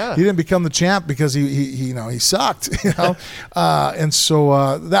guy, he didn't become the champ because he sucked, and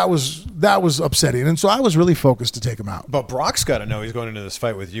so that was upsetting. And so I was really focused to take him out. But Brock's got to know he's going into this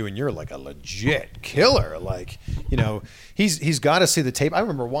fight with you, and you're like a legit killer. Like, he's got to see the tape. I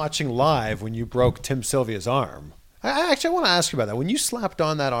remember watching live when you broke Tim Sylvia's arm. I want to ask you about that. When you slapped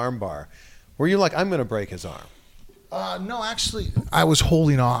on that arm bar, were you like, I'm going to break his arm? No, actually, I was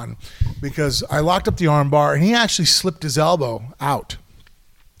holding on because I locked up the arm bar and he actually slipped his elbow out.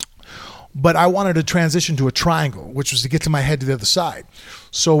 But I wanted to transition to a triangle, which was to get to my head to the other side.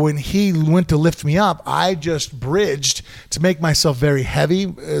 So when he went to lift me up, I just bridged to make myself very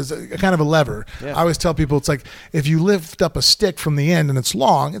heavy as a kind of a lever. Yeah. I always tell people it's like if you lift up a stick from the end and it's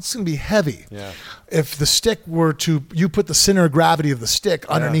long, it's going to be heavy. Yeah. If the stick you put the center of gravity of the stick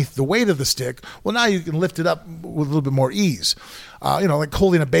underneath the weight of the stick, well, now you can lift it up with a little bit more ease. Like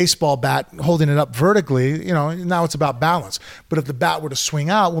holding a baseball bat, holding it up vertically, now it's about balance. But if the bat were to swing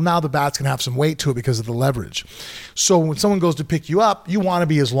out, well, now the bat's going to have some weight to it because of the leverage. So when someone goes to pick you up, you want to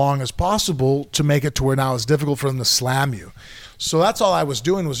be as long as possible to make it to where now it's difficult for them to slam you. So that's all I was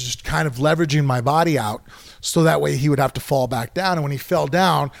doing was just kind of leveraging my body out so that way he would have to fall back down. And when he fell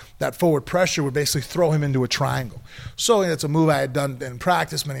down, that forward pressure would basically throw him into a triangle. So it's a move I had done in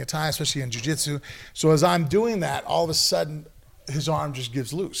practice many a time, especially in jiu-jitsu. So as I'm doing that, all of a sudden, his arm just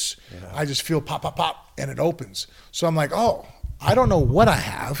gives loose. Yeah. I just feel pop, pop, pop, and it opens. So I'm like, oh, I don't know what I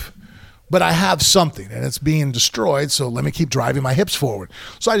have, but I have something, and it's being destroyed, so let me keep driving my hips forward.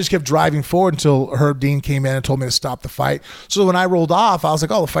 So I just kept driving forward until Herb Dean came in and told me to stop the fight. So when I rolled off, I was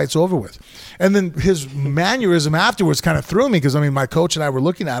like, oh, the fight's over with. And then his mannerism afterwards kind of threw me because, my coach and I were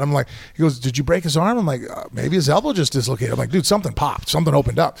looking at him like, he goes, did you break his arm? I'm like, maybe his elbow just dislocated. I'm like, dude, something popped. Something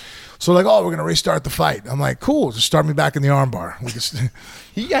opened up. So like, oh, we're going to restart the fight. I'm like, cool, just start me back in the arm bar.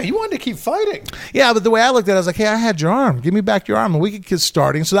 Yeah, he wanted to keep fighting. Yeah, but the way I looked at it, I was like, hey, I had your arm. Give me back your arm. And we could get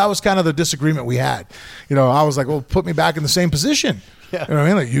starting. So that was kind of the disagreement we had. I was like, well, put me back in the same position. Yeah. You know what I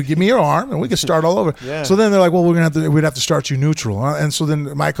mean? Like, you give me your arm and we can start all over. Yeah. So then they're like, well, we'd have to start you neutral. And so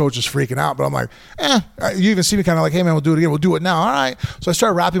then my coach is freaking out, but I'm like, you even see me kind of like, hey man, we'll do it again. We'll do it now. All right. So I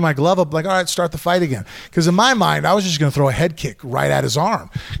started wrapping my glove up like, all right, start the fight again. Because in my mind, I was just going to throw a head kick right at his arm.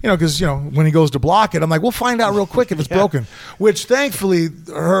 Because, when he goes to block it, I'm like, we'll find out real quick if it's broken. Which thankfully,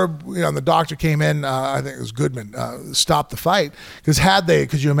 Herb, the doctor came in, I think it was Goodman, stopped the fight. Because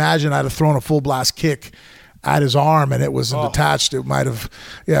could you imagine I'd have thrown a full blast kick at his arm and it wasn't attached, it might have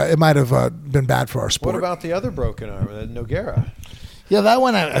been bad for our sport. What about the other broken arm, Nogueira? Yeah, that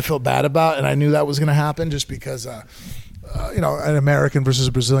one I feel bad about, and I knew that was going to happen just because, an American versus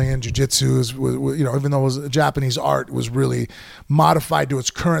Brazilian jiu-jitsu is, even though it was a Japanese art, was really modified to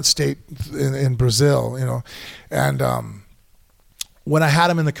its current state in Brazil, and when I had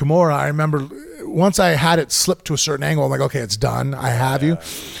him in the Kimura, I remember once I had it slipped to a certain angle, I'm like, okay, it's done. I have you.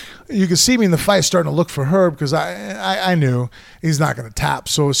 You could see me in the fight starting to look for Herb because I knew he's not going to tap.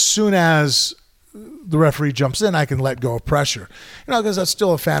 So as soon as the referee jumps in, I can let go of pressure. Because I'm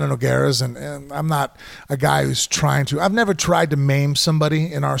still a fan of Nogueira's, and I'm not a guy who's I've never tried to maim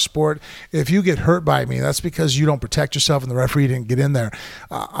somebody in our sport. If you get hurt by me, that's because you don't protect yourself and the referee didn't get in there.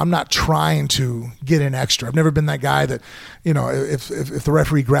 I'm not trying to get in extra. I've never been that guy that, if the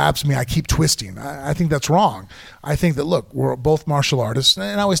referee grabs me, I keep twisting. I think that's wrong. I think that, look, we're both martial artists,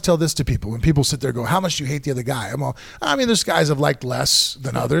 and I always tell this to people. When people sit there and go, how much do you hate the other guy? There's guys I've liked less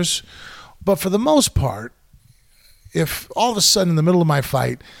than others. But for the most part, if all of a sudden in the middle of my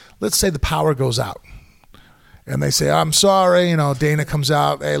fight, let's say the power goes out and they say, I'm sorry, Dana comes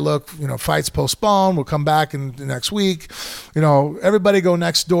out, hey, look, fight's postponed, we'll come back in the next week, everybody go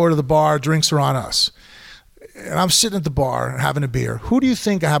next door to the bar, drinks are on us. and I'm sitting at the bar having a beer. Who do you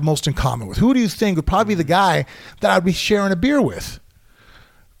think I have most in common with? Who do you think would probably be the guy that I'd be sharing a beer with?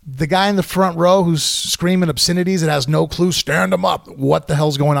 The guy in the front row who's screaming obscenities and has no clue, staring him up. What the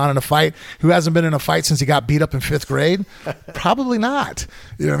hell's going on in a fight? Who hasn't been in a fight since he got beat up in 5th grade? Probably not.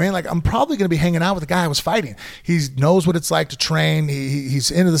 You know what I mean? Like, I'm probably going to be hanging out with the guy I was fighting. He knows what it's like to train.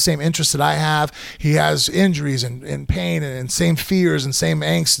 He's into the same interests that I have. He has injuries and pain and same fears and same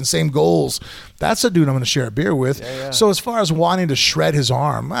angst and same goals. That's a dude I'm going to share a beer with. So as far as wanting to shred his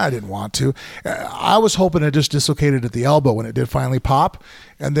arm, I didn't want to. I was hoping it just dislocated at the elbow when it did finally pop.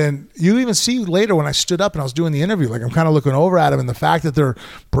 And then you even see later when I stood up and I was doing the interview, like I'm kind of looking over at him, and the fact that they're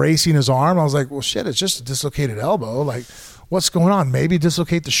bracing his arm, I was like, well, shit, it's just a dislocated elbow. Like, what's going on? Maybe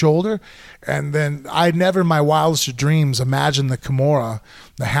dislocate the shoulder. And then I never in my wildest dreams imagined the Kimura,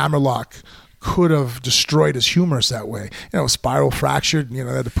 the hammerlock, could have destroyed his humerus that way. Spiral fractured, they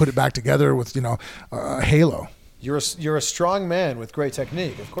had to put it back together with, a halo. You're a strong man with great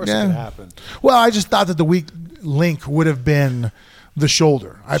technique. Of course it can happen. Well, I just thought that the weak link would have been the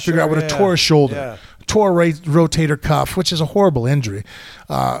shoulder. I figured I would have tore his shoulder, tore a rotator cuff, which is a horrible injury.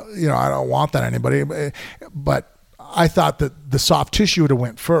 I don't want that on anybody, but I thought that the soft tissue would have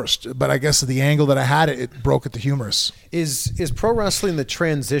went first, but I guess the angle that I had it broke at the humerus. Is pro wrestling the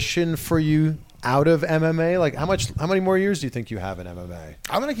transition for you out of MMA? Like, how many more years do you think you have in MMA?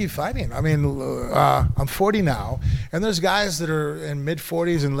 I'm going to keep fighting. I mean, I'm 40 now, and there's guys that are in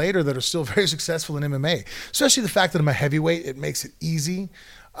mid-40s and later that are still very successful in MMA. Especially the fact that I'm a heavyweight, it makes it easy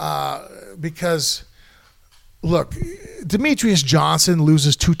because, look, Demetrius Johnson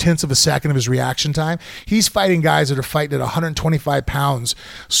loses 0.2 of a second of his reaction time. He's fighting guys that are fighting at 125 pounds,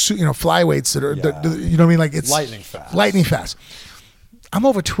 flyweights that are, you know what I mean? Like, it's lightning fast. Lightning fast. I'm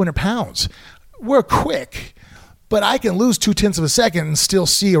over 200 pounds. We're quick, but I can lose 0.2 of a second and still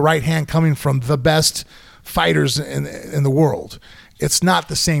see a right hand coming from the best fighters in the world. It's not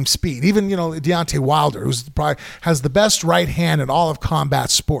the same speed. Even, Deontay Wilder, who's probably has the best right hand in all of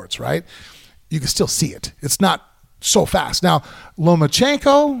combat sports, right? You can still see it. It's not so fast. Now,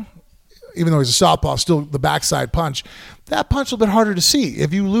 Lomachenko, even though he's a southpaw, still the backside punch. That punch is a bit harder to see.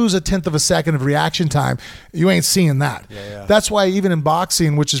 If you lose 1/10 of a second of reaction time, you ain't seeing that. That's why even in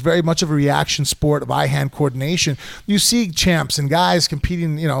boxing, which is very much of a reaction sport of eye-hand coordination, you see champs and guys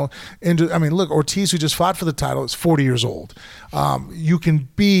competing, look, Ortiz, who just fought for the title, is 40 years old. You can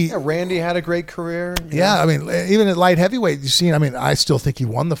be... Yeah, Randy had a great career. Yeah, even at light heavyweight, you've seen, I still think he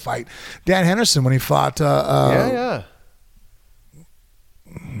won the fight. Dan Henderson, when he fought...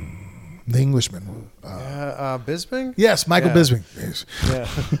 the Englishman. Bisping? Yes, Michael Bisping.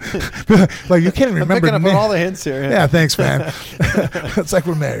 Yeah. Like, you can't even remember. I'm picking up on all the hints here. Yeah, thanks, man. It's like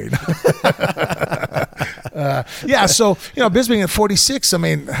we're married. So, Bisping at 46,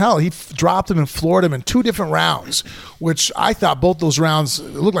 hell, he dropped him and floored him in 2 different rounds, which I thought both those rounds,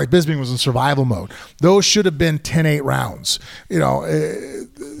 it looked like Bisping was in survival mode. Those should have been 10-8 rounds.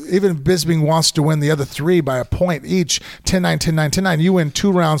 Even Bisping wants to win the other 3 by a point each, 10-9, 10-9, 10-9. You win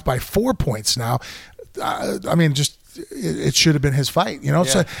 2 rounds by 4 points now. It should have been his fight,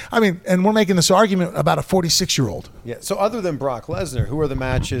 So, and we're making this argument about a 46-year-old. Yeah. So other than Brock Lesnar, who are the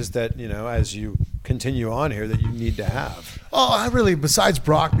matches that, as you continue on here, that you need to have? Oh, besides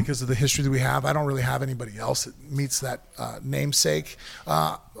Brock, because of the history that we have, I don't really have anybody else that meets that namesake.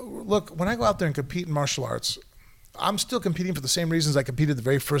 Look, when I go out there and compete in martial arts, I'm still competing for the same reasons I competed the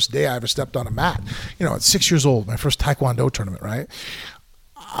very first day I ever stepped on a mat. At 6 years old, my first Taekwondo tournament, right?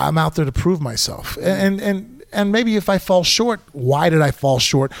 I'm out there to prove myself. And maybe if I fall short, why did I fall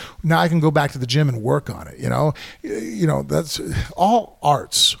short? Now I can go back to the gym and work on it. That's all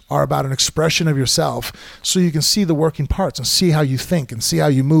arts are about an expression of yourself, so you can see the working parts and see how you think and see how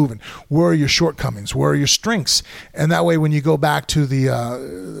you move and where are your shortcomings, where are your strengths. And that way, when you go back to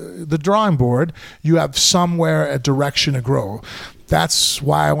the drawing board, you have somewhere a direction to grow. That's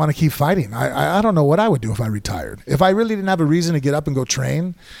why I want to keep fighting. I don't know what I would do if I retired. If I really didn't have a reason to get up and go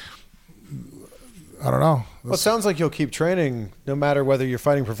train, I don't know. Well, it sounds like you'll keep training no matter whether you're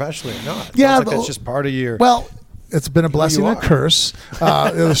fighting professionally or not. That's just part of your... Well, it's been a blessing and a curse.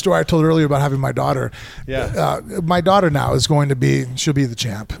 The story I told earlier about having my daughter. Yeah. My daughter now is going to be... She'll be the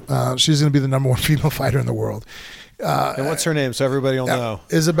champ. She's going to be the number 1 female fighter in the world. And what's her name so everybody will know?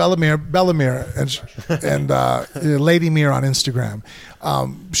 Isabella Bellamere and Lady Mir on Instagram.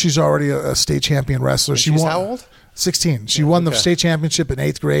 She's already a state champion wrestler. She's won, how old? 16. She won the state championship in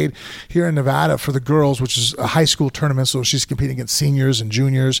 8th grade here in Nevada for the girls, which is a high school tournament. So she's competing against seniors and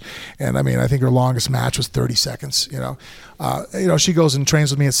juniors. And I mean, I think her longest match was 30 seconds. She goes and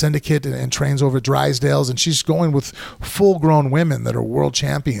trains with me at Syndicate and trains over at Drysdale's, and she's going with full-grown women that are world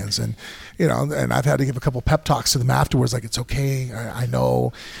champions. And and I've had to give a couple pep talks to them afterwards, like, it's okay. I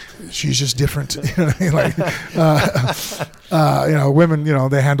know she's just different. Women,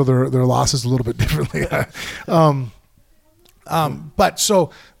 they handle their losses a little bit differently. But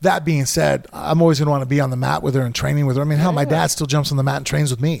so that being said, I'm always going to want to be on the mat with her and training with her. I mean, hell, my dad still jumps on the mat and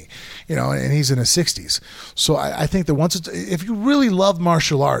trains with me, and he's in his 60s. So I think that if you really love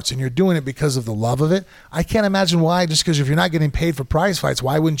martial arts and you're doing it because of the love of it, I can't imagine why, just because if you're not getting paid for prize fights,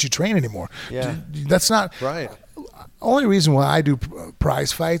 why wouldn't you train anymore? Yeah. That's not right. Only reason why I do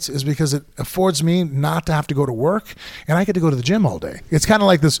prize fights is because it affords me not to have to go to work, and I get to go to the gym all day. It's kind of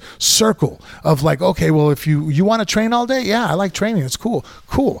like this circle of like, okay, well, if you want to train all day, yeah, I like training. It's cool.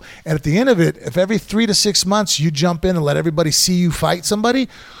 And at the end of it, if every 3 to 6 months you jump in and let everybody see you fight somebody,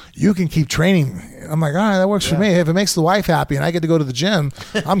 you can keep training. I'm like, all right, that works for me. If it makes the wife happy and I get to go to the gym,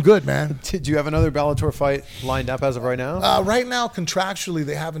 I'm good, man. Did you have another Bellator fight lined up as of right now? Right now, contractually,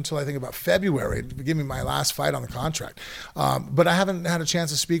 they have until I think about February to give me my last fight on the contract. But I haven't had a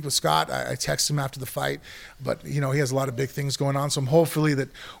chance to speak with Scott. I texted him after the fight, but he has a lot of big things going on. So I'm hopefully that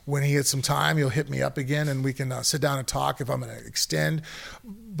when he gets some time, he'll hit me up again and we can sit down and talk if I'm going to extend.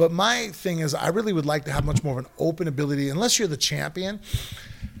 But my thing is, I really would like to have much more of an open ability, unless you're the champion.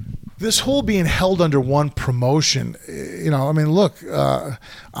 This whole being held under one promotion, look,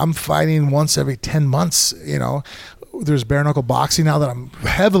 I'm fighting once every 10 months, There's bare knuckle boxing now that I'm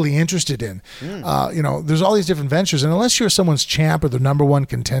heavily interested in. There's all these different ventures. And unless you're someone's champ or the number one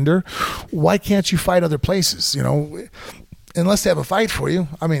contender, why can't you fight other places? Unless they have a fight for you.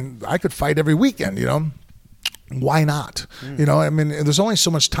 I mean, I could fight every weekend, Why not? There's only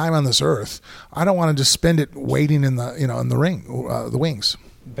so much time on this earth. I don't want to just spend it waiting in the, in the ring, the wings.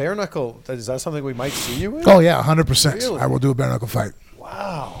 Bare knuckle, is that something we might see you in? Oh, yeah, 100%. Really? I will do a bare knuckle fight.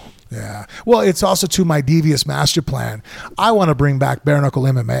 Wow. Yeah. Well, it's also to my devious master plan. I want to bring back bare knuckle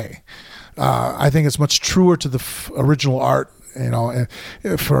MMA. I think it's much truer to the original art,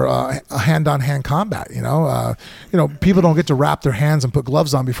 for a hand-on-hand combat. People don't get to wrap their hands and put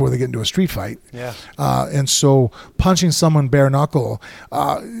gloves on before they get into a street fight. Yeah. And so punching someone bare knuckle,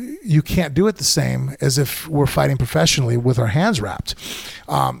 you can't do it the same as if we're fighting professionally with our hands wrapped.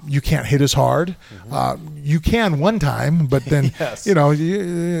 You can't hit as hard. You can one time, but then yes.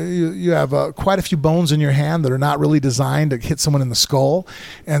 you have quite a few bones in your hand that are not really designed to hit someone in the skull.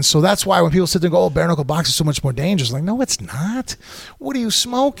 And so that's why when people sit there and go, "Oh, bare knuckle boxing is so much more dangerous," like, no, it's not. What are you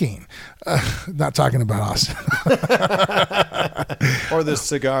smoking? Not talking about Austin. Or this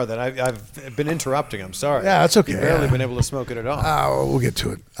cigar that I've been interrupting. I'm sorry. Yeah, that's okay. You've barely been able to smoke it at all. We'll get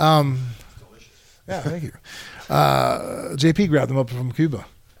to it. Yeah, thank you. JP grabbed them up from Cuba.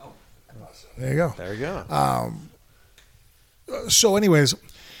 There you go. There you go. So anyways,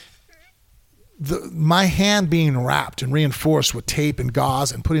 my hand being wrapped and reinforced with tape and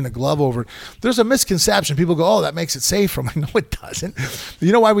gauze and putting a glove over it, there's a misconception. People go, "Oh, that makes it safe." I'm like, no, it doesn't.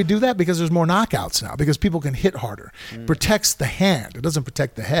 You know why we do that? Because there's more knockouts now, because people can hit harder. It protects the hand. It doesn't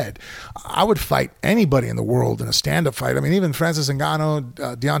protect the head. I would fight anybody in the world in a stand-up fight. I mean, even Francis Ngannou,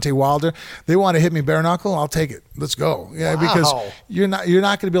 Deontay Wilder, they want to hit me bare knuckle, I'll take it. Let's go. Yeah, wow. Because you're not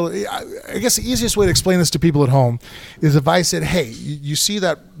going to be able to. I guess the easiest way to explain this to people at home is if I said, "Hey, you see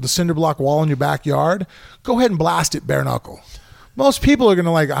the cinder block wall in your backyard? Go ahead and blast it bare knuckle." Most people are going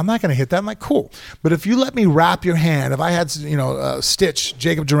to I'm not going to hit that. I'm like, cool. But if you let me wrap your hand, if I had, Stitch,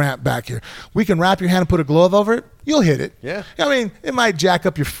 Jacob Durant back here, we can wrap your hand and put a glove over it, you'll hit it. Yeah. I mean, it might jack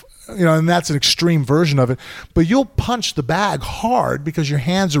up your, and that's an extreme version of it, but you'll punch the bag hard because your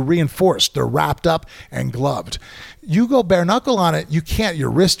hands are reinforced. They're wrapped up and gloved. You go bare knuckle on it, you can't.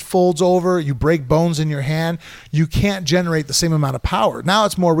 Your wrist folds over, you break bones in your hand. You can't generate the same amount of power. Now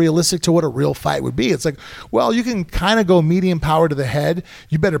it's more realistic to what a real fight would be. It's like, well, you can kind of go medium power to the head.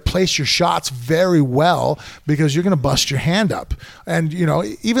 You better place your shots very well because you're going to bust your hand up. And,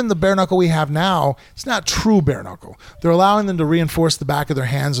 even the bare knuckle we have now, it's not true bare knuckle. They're allowing them to reinforce the back of their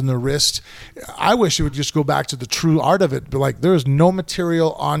hands and their wrist. I wish it would just go back to the true art of it. But there is no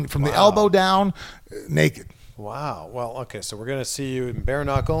material on from the elbow down, naked. Wow. Well, okay, so we're going to see you in bare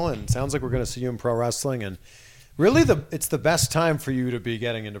knuckle, and it sounds like we're going to see you in pro wrestling. And really, it's the best time for you to be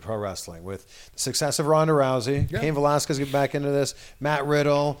getting into pro wrestling with the success of Ronda Rousey, Cain Velasquez get back into this, Matt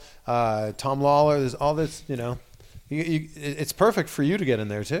Riddle, Tom Lawler. There's all this, it's perfect for you to get in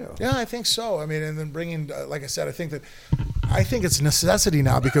there too. Yeah, I think so. I mean, and then bringing, like I said, I think that I think it's a necessity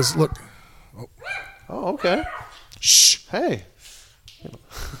now because look. Oh, okay. Shh. Hey.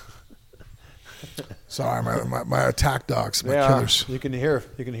 Sorry, my attack dogs, my Yeah, killers. you can hear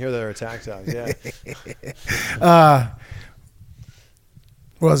their attack dogs. Yeah.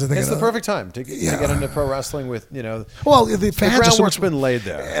 What was I thinking? It's the perfect time to get into pro wrestling with, Well, the fans are so groundwork's much been laid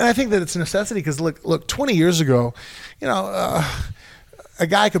there. And I think that it's a necessity because look, 20 years ago, a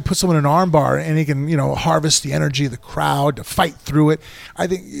guy could put someone in an arm bar and he can, harvest the energy of the crowd to fight through it. I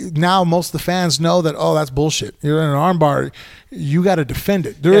think now most of the fans know that, oh, that's bullshit. You're in an arm bar, you got to defend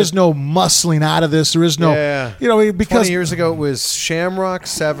it. There is no muscling out of this. There is no, because 20 years ago it was Shamrock,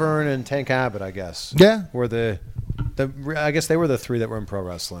 Severn, and Tank Abbott, I guess. Yeah. Were I guess they were the three that were in pro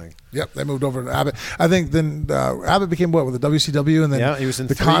wrestling. Yep, they moved over to Abbott. I think then Abbott became what with the WCW, and then he was in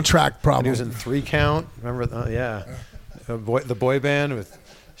the contract problem. And he was in 3 Count. Remember? The boy band with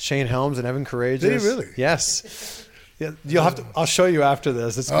Shane Helms and Evan Courageous. Did he really? Yes. Yeah, you'll have to. I'll show you after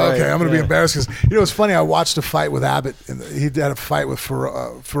this. It's great. Okay, I'm going to be embarrassed because it's funny. I watched a fight with Abbott, and he had a fight with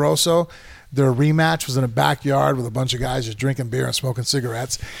Ferroso. Their rematch was in a backyard with a bunch of guys just drinking beer and smoking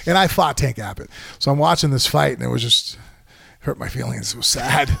cigarettes. And I fought Tank Abbott. So I'm watching this fight, and it was just hurt my feelings. It was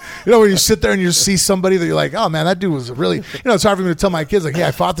sad. When you sit there and you see somebody that you're like, oh, man, that dude was really, it's hard for me to tell my kids, like, hey, I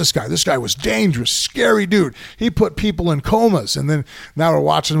fought this guy. This guy was dangerous, scary dude. He put people in comas. And then now we're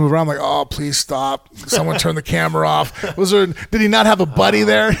watching him move around, like, oh, please stop. Someone turn the camera off. Did he not have a buddy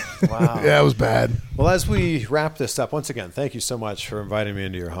there? Wow. Yeah, it was bad. Well, as we wrap this up, once again, thank you so much for inviting me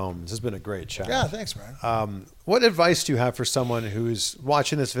into your home. This has been a great chat. Yeah, thanks, man. What advice do you have for someone who's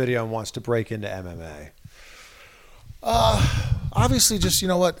watching this video and wants to break into MMA? Obviously, just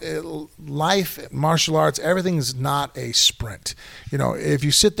life, martial arts, everything's not a sprint. If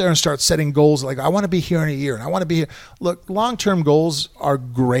you sit there and start setting goals like I want to be here in a year and I want to be here. Look, long-term goals are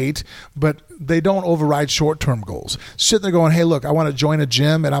great, but they don't override short-term goals. Sit there going, hey, look, I want to join a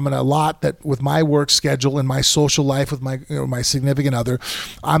gym and I'm going to allot that with my work schedule and my social life with my significant other.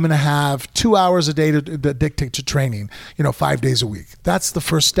 I'm going to have 2 hours a day to dictate to training, 5 days a week. That's the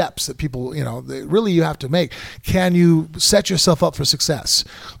first steps that people, really you have to make. Can you set yourself up for success?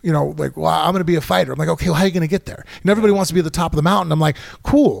 Like, well, I'm going to be a fighter. I'm like, okay, well, how are you going to get there? Everybody wants to be at the top of the mountain. I'm like,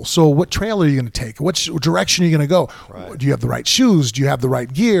 cool. So what trail are you going to take? Which direction are you going to go? Right. Do you have the right shoes? Do you have the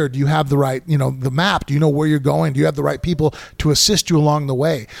right gear? Do you have the right, the map? Do you know where you're going? Do you have the right people to assist you along the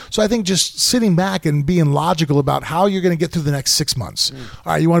way? So I think just sitting back and being logical about how you're going to get through the next 6 months.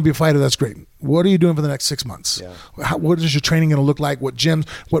 All right, you want to be a fighter? That's great. What are you doing for the next 6 months? Yeah. What is your training going to look like? What gyms?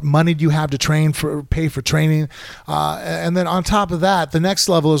 What money do you have to pay for training? And then on top of that, the next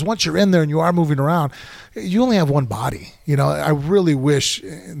level is once you're in there and you are moving around, you only have one body. I really wish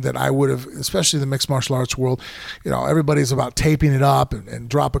that I would have, especially the mixed martial arts world. Everybody's about taping it up and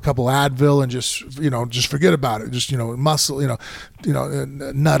drop a couple Advil and just forget about it. Just muscle,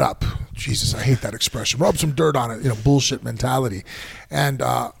 nut up. Jesus, I hate that expression. Rub some dirt on it. Bullshit mentality. And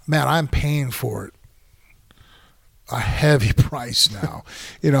man, I'm paying for it a heavy price now.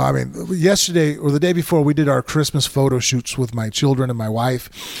 Yesterday or the day before, we did our Christmas photo shoots with my children and my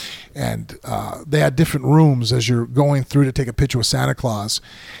wife, and they had different rooms as you're going through to take a picture with Santa Claus,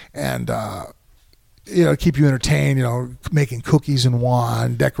 and keep you entertained, making cookies in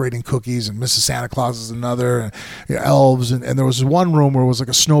one, decorating cookies, and Mrs. Santa Claus is another, and elves, and there was one room where it was like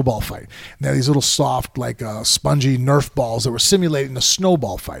a snowball fight. And they had these little soft, like spongy Nerf balls that were simulating a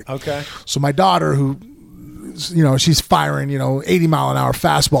snowball fight. Okay. So my daughter, who she's firing, 80-mile-an-hour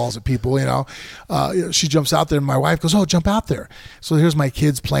fastballs at people, she jumps out there and my wife goes, oh, jump out there. So here's my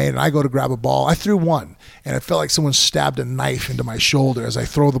kids playing and I go to grab a ball. I threw one and it felt like someone stabbed a knife into my shoulder as I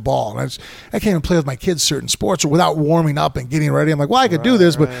throw the ball. And I can't even play with my kids certain sports or without warming up and getting ready. I'm like, well, I could do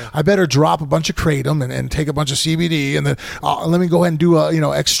this, but I better drop a bunch of kratom and take a bunch of CBD and then let me go ahead and do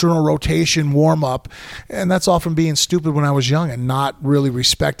a, external rotation warm up. And that's all from being stupid when I was young and not really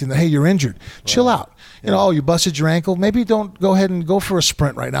respecting that, hey, you're injured. Chill out. You busted your ankle. Maybe don't go ahead and go for a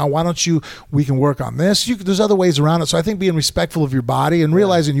sprint right now. Why don't we can work on this. There's other ways around it. So I think being respectful of your body and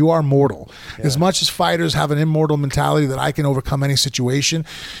realizing you are mortal. Yeah. As much as fighters have an immortal mentality that I can overcome any situation,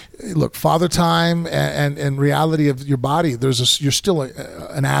 look, father time and reality of your body, you're still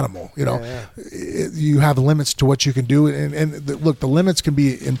an animal. You have limits to what you can do. Look, the limits can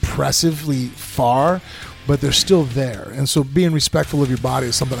be impressively far, but they're still there. And so being respectful of your body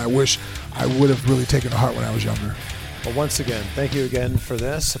is something I wish I would have really taken to heart when I was younger. Well, once again, thank you again for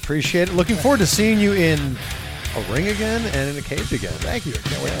this. Appreciate it. Looking forward to seeing you in a ring again and in a cage again. Thank you.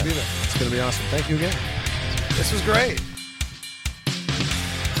 Can't wait to be there. It's going to be awesome. Thank you again. This was great.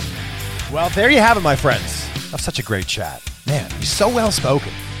 Well, there you have it, my friends. That's such a great chat. Man, he's so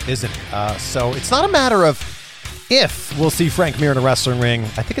well-spoken, isn't he? So it's not a matter of if we'll see Frank Mir in a wrestling ring.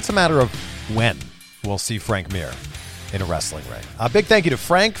 I think it's a matter of when we'll see Frank Mir in a wrestling ring. A big thank you to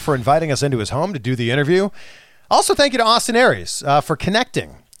Frank for inviting us into his home to do the interview. Also, thank you to Austin Aries for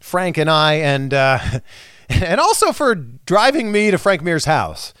connecting Frank and I, and also for driving me to Frank Mir's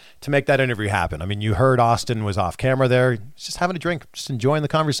house to make that interview happen. I mean, you heard Austin was off camera there. He's just having a drink, just enjoying the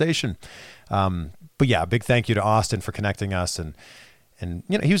conversation. But yeah, a big thank you to Austin for connecting us. And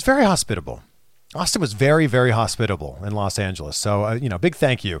you know, he was very hospitable. Austin was very, very hospitable in Los Angeles. So, big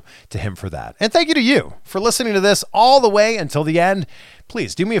thank you to him for that. And thank you to you for listening to this all the way until the end.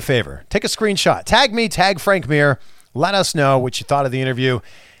 Please do me a favor. Take a screenshot. Tag me, tag Frank Mir. Let us know what you thought of the interview.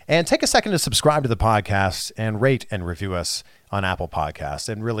 And take a second to subscribe to the podcast and rate and review us on Apple Podcasts,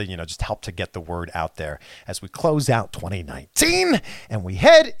 and really, just help to get the word out there as we close out 2019 and we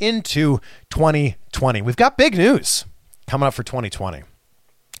head into 2020. We've got big news coming up for 2020.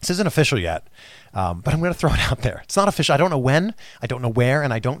 This isn't official yet, but I'm going to throw it out there. It's not official. I don't know when, I don't know where,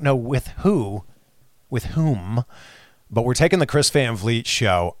 and I don't know with whom, but we're taking the Chris Van Vliet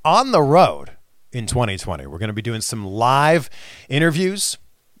Show on the road in 2020. We're going to be doing some live interviews,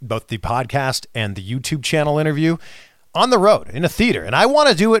 both the podcast and the YouTube channel interview, on the road in a theater. And I want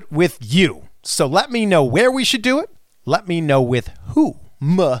to do it with you. So let me know where we should do it. Let me know with whom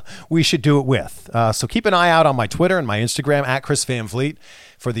we should do it with. So keep an eye out on my Twitter and my Instagram at Chris Van Vliet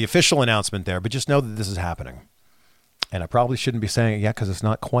for the official announcement there. But just know that this is happening. And I probably shouldn't be saying it yet because it's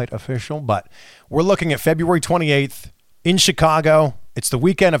not quite official. But we're looking at February 28th in Chicago. It's the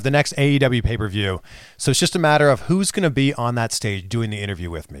weekend of the next AEW pay-per-view. So it's just a matter of who's going to be on that stage doing the interview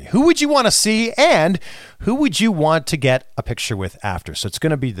with me. Who would you want to see, and who would you want to get a picture with after? So it's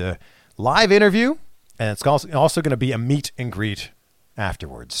going to be the live interview, and it's also going to be a meet and greet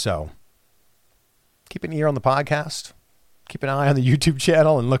afterwards. So keep an ear on the podcast. Keep an eye on the YouTube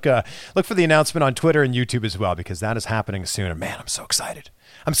channel, and look for the announcement on Twitter and YouTube as well, because that is happening soon. And man, I'm so excited.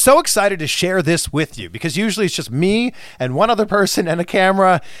 I'm so excited to share this with you, because usually it's just me and one other person and a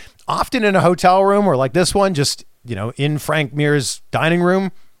camera, often in a hotel room, or like this one, just, in Frank Mir's dining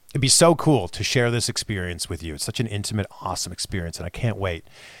room. It'd be so cool to share this experience with you. It's such an intimate, awesome experience, and I can't wait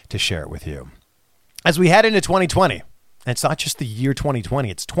to share it with you. As we head into 2020, and it's not just the year 2020,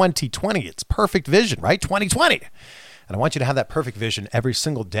 it's 2020. It's perfect vision, right? 2020. And I want you to have that perfect vision every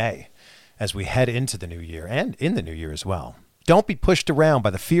single day as we head into the new year, and in the new year as well. Don't be pushed around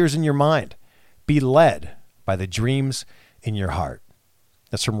by the fears in your mind. Be led by the dreams in your heart.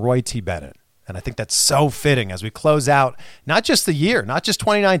 That's from Roy T. Bennett. And I think that's so fitting as we close out not just the year, not just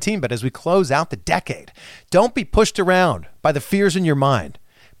 2019, but as we close out the decade. Don't be pushed around by the fears in your mind.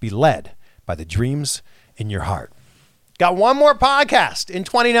 Be led by the dreams in your heart. Got one more podcast in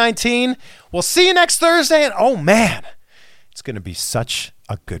 2019. We'll see you next Thursday. And oh man, it's going to be such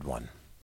a good one.